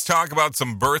 Anyways, let's talk about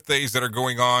some birthdays that are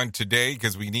going on today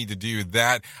because we need to do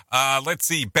that. Let's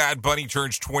see. Bad Bunny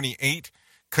turns 28.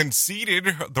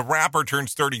 Conceited, the rapper,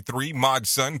 turns 33. Mod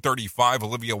Sun, 35.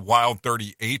 Olivia Wilde,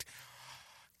 38.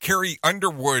 Carrie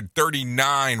Underwood,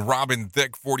 39. Robin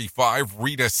Thicke, 45.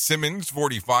 Rita Simmons,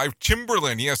 45.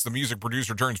 Timberland, yes, the music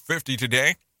producer, turns 50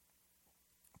 today.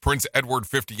 Prince Edward,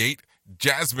 58.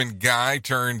 Jasmine Guy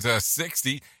turns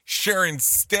 60. Sharon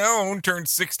Stone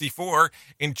turns 64.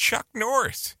 And Chuck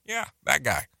Norris, yeah, that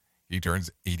guy, he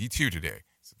turns 82 today.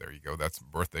 So there you go. That's some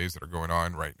birthdays that are going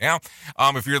on right now.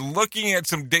 If you're looking at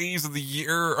some days of the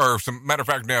year, or some matter of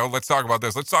fact, no, let's talk about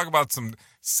this. Let's talk about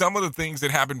some of the things that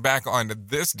happened back on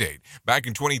this date. Back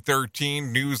in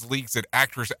 2013, news leaks that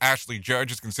actress Ashley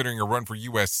Judd is considering a run for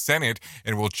U.S. Senate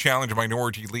and will challenge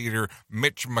Minority Leader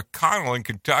Mitch McConnell in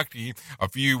Kentucky. A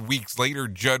few weeks later,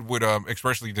 Judd would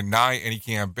expressly deny any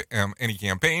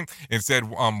campaign, instead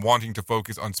wanting to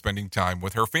focus on spending time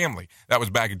with her family. That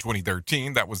was back in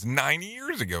 2013. That was 9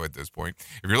 years ago at this point.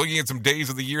 If you're looking at some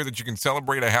days of the year that you can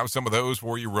celebrate, I have some of those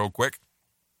for you real quick.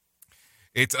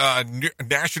 It's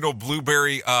National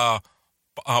Blueberry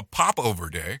Popover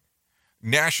Day,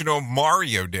 National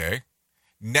Mario Day,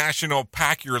 National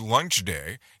Pack Your Lunch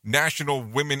Day, National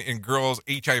Women and Girls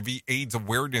HIV/AIDS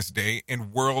Awareness Day,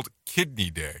 and World Kidney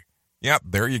Day. Yep,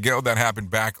 there you go. That happened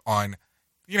back on,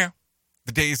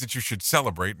 the days that you should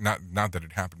celebrate. Not that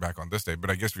it happened back on this day,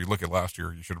 but I guess if you look at last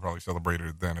year, you should have probably celebrated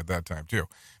it then at that time too.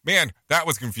 Man, that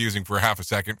was confusing for half a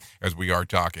second as we are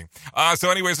talking. So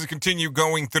anyways, let's continue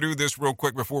going through this real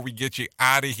quick before we get you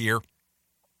out of here,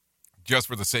 just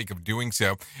for the sake of doing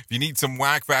so. If you need some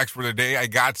whack facts for the day, I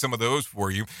got some of those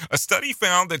for you. A study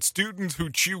found that students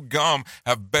who chew gum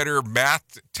have better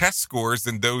math test scores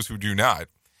than those who do not.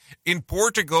 In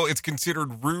Portugal, it's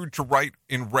considered rude to write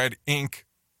in red ink.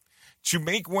 To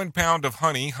make 1 pound of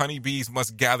honey, honeybees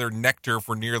must gather nectar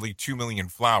for nearly 2 million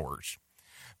flowers.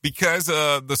 Because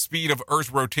the speed of Earth's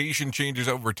rotation changes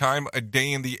over time, a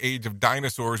day in the age of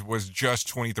dinosaurs was just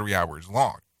 23 hours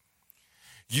long.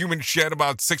 Humans shed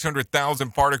about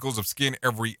 600,000 particles of skin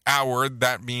every hour.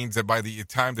 That means that by the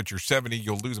time that you're 70,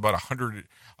 you'll lose about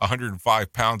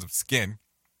 105 pounds of skin.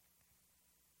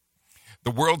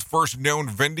 The world's first known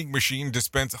vending machine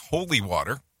dispensed holy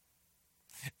water.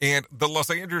 And the Los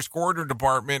Angeles Coroner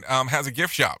Department has a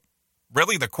gift shop.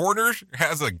 Really? The coroner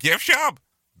has a gift shop?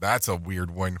 That's a weird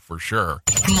one for sure.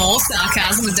 More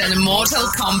sarcasm than a Mortal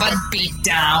Kombat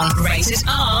beatdown. Rated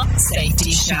R Safety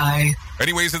Show.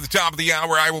 Anyways, at the top of the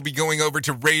hour, I will be going over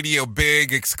to Radio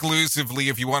Big exclusively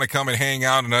if you want to come and hang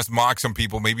out and us mock some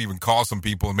people, maybe even call some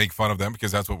people and make fun of them,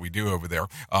 because that's what we do over there.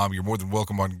 You're more than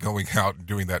welcome on going out and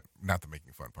doing that. Not the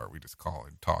making fun part. We just call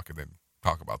and talk and then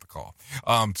talk about the call.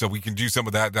 So we can do some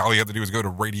of that. All you have to do is go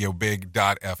to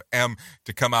radiobig.fm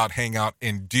to come out, hang out,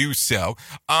 and do so.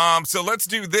 So let's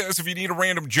do this. If you need a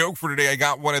random joke for today, I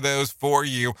got one of those for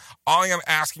you. All I am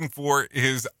asking for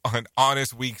is an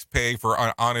honest week's pay for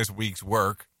an honest week's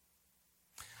work.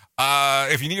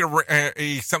 If you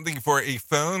need something for a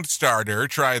phone starter,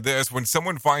 try this. When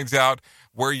someone finds out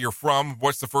where you're from,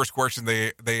 what's the first question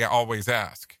they always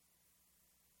ask?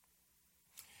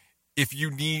 If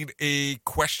you need a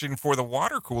question for the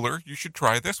water cooler, you should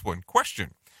try this one.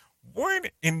 Question: 1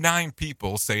 in 9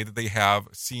 people say that they have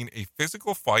seen a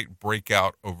physical fight break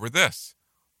out over this.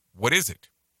 What is it?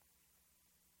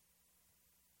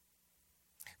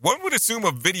 One would assume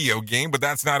a video game, but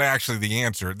that's not actually the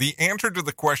answer. The answer to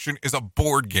the question is a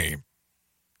board game.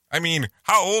 I mean,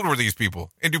 how old were these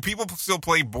people? And do people still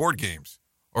play board games?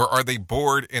 Or are they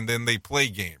bored and then they play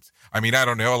games? I mean, I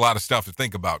don't know. A lot of stuff to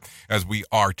think about as we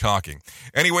are talking.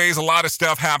 Anyways, a lot of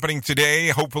stuff happening today.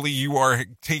 Hopefully you are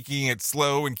taking it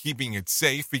slow and keeping it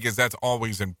safe, because that's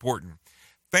always important.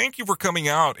 Thank you for coming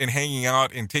out and hanging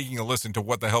out and taking a listen to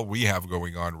what the hell we have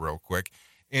going on real quick.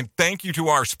 And thank you to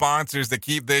our sponsors that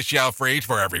keep this show free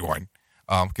for everyone,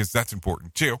 because that's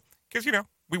important too. Because,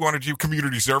 we want to do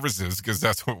community services because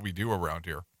that's what we do around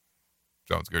here.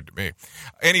 Sounds good to me.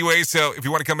 Anyway, so if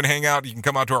you want to come and hang out, you can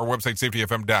come out to our website,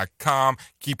 safetyfm.com.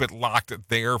 Keep it locked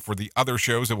there for the other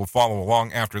shows that will follow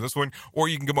along after this one. Or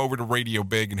you can come over to Radio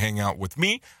Big and hang out with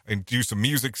me and do some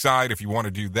music side if you want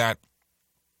to do that.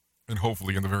 And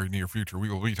hopefully in the very near future, we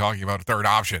will be talking about a third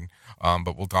option.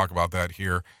 But we'll talk about that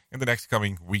here in the next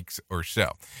coming weeks or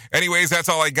so. Anyways, that's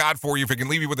all I got for you. If I can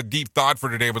leave you with a deep thought for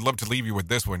today, I would love to leave you with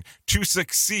this one. To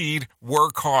succeed,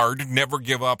 work hard, never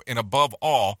give up, and above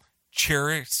all,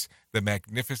 cherish the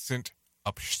magnificent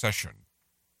obsession.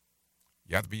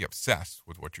 You have to be obsessed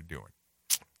with what you're doing.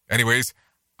 Anyways,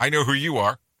 I know who you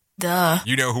are. Duh.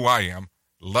 You know who I am.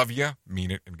 Love ya, mean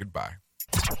it, and goodbye.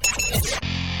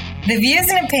 The views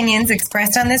and opinions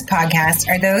expressed on this podcast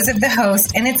are those of the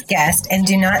host and its guest and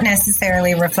do not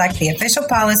necessarily reflect the official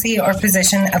policy or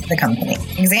position of the company.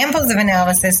 Examples of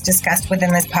analysis discussed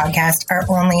within this podcast are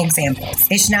only examples.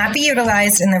 They should not be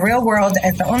utilized in the real world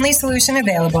as the only solution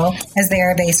available, as they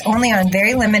are based only on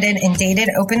very limited and dated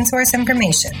open source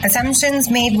information. Assumptions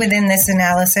made within this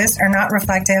analysis are not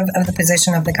reflective of the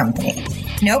position of the company.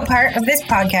 No part of this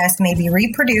podcast may be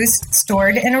reproduced,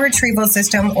 stored in a retrieval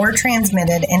system, or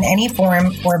transmitted in any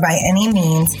form or by any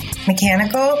means,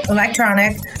 mechanical,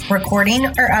 electronic, recording,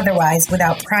 or otherwise,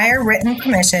 without prior written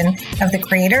permission of the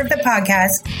creator of the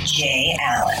podcast, Jay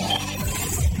Allen.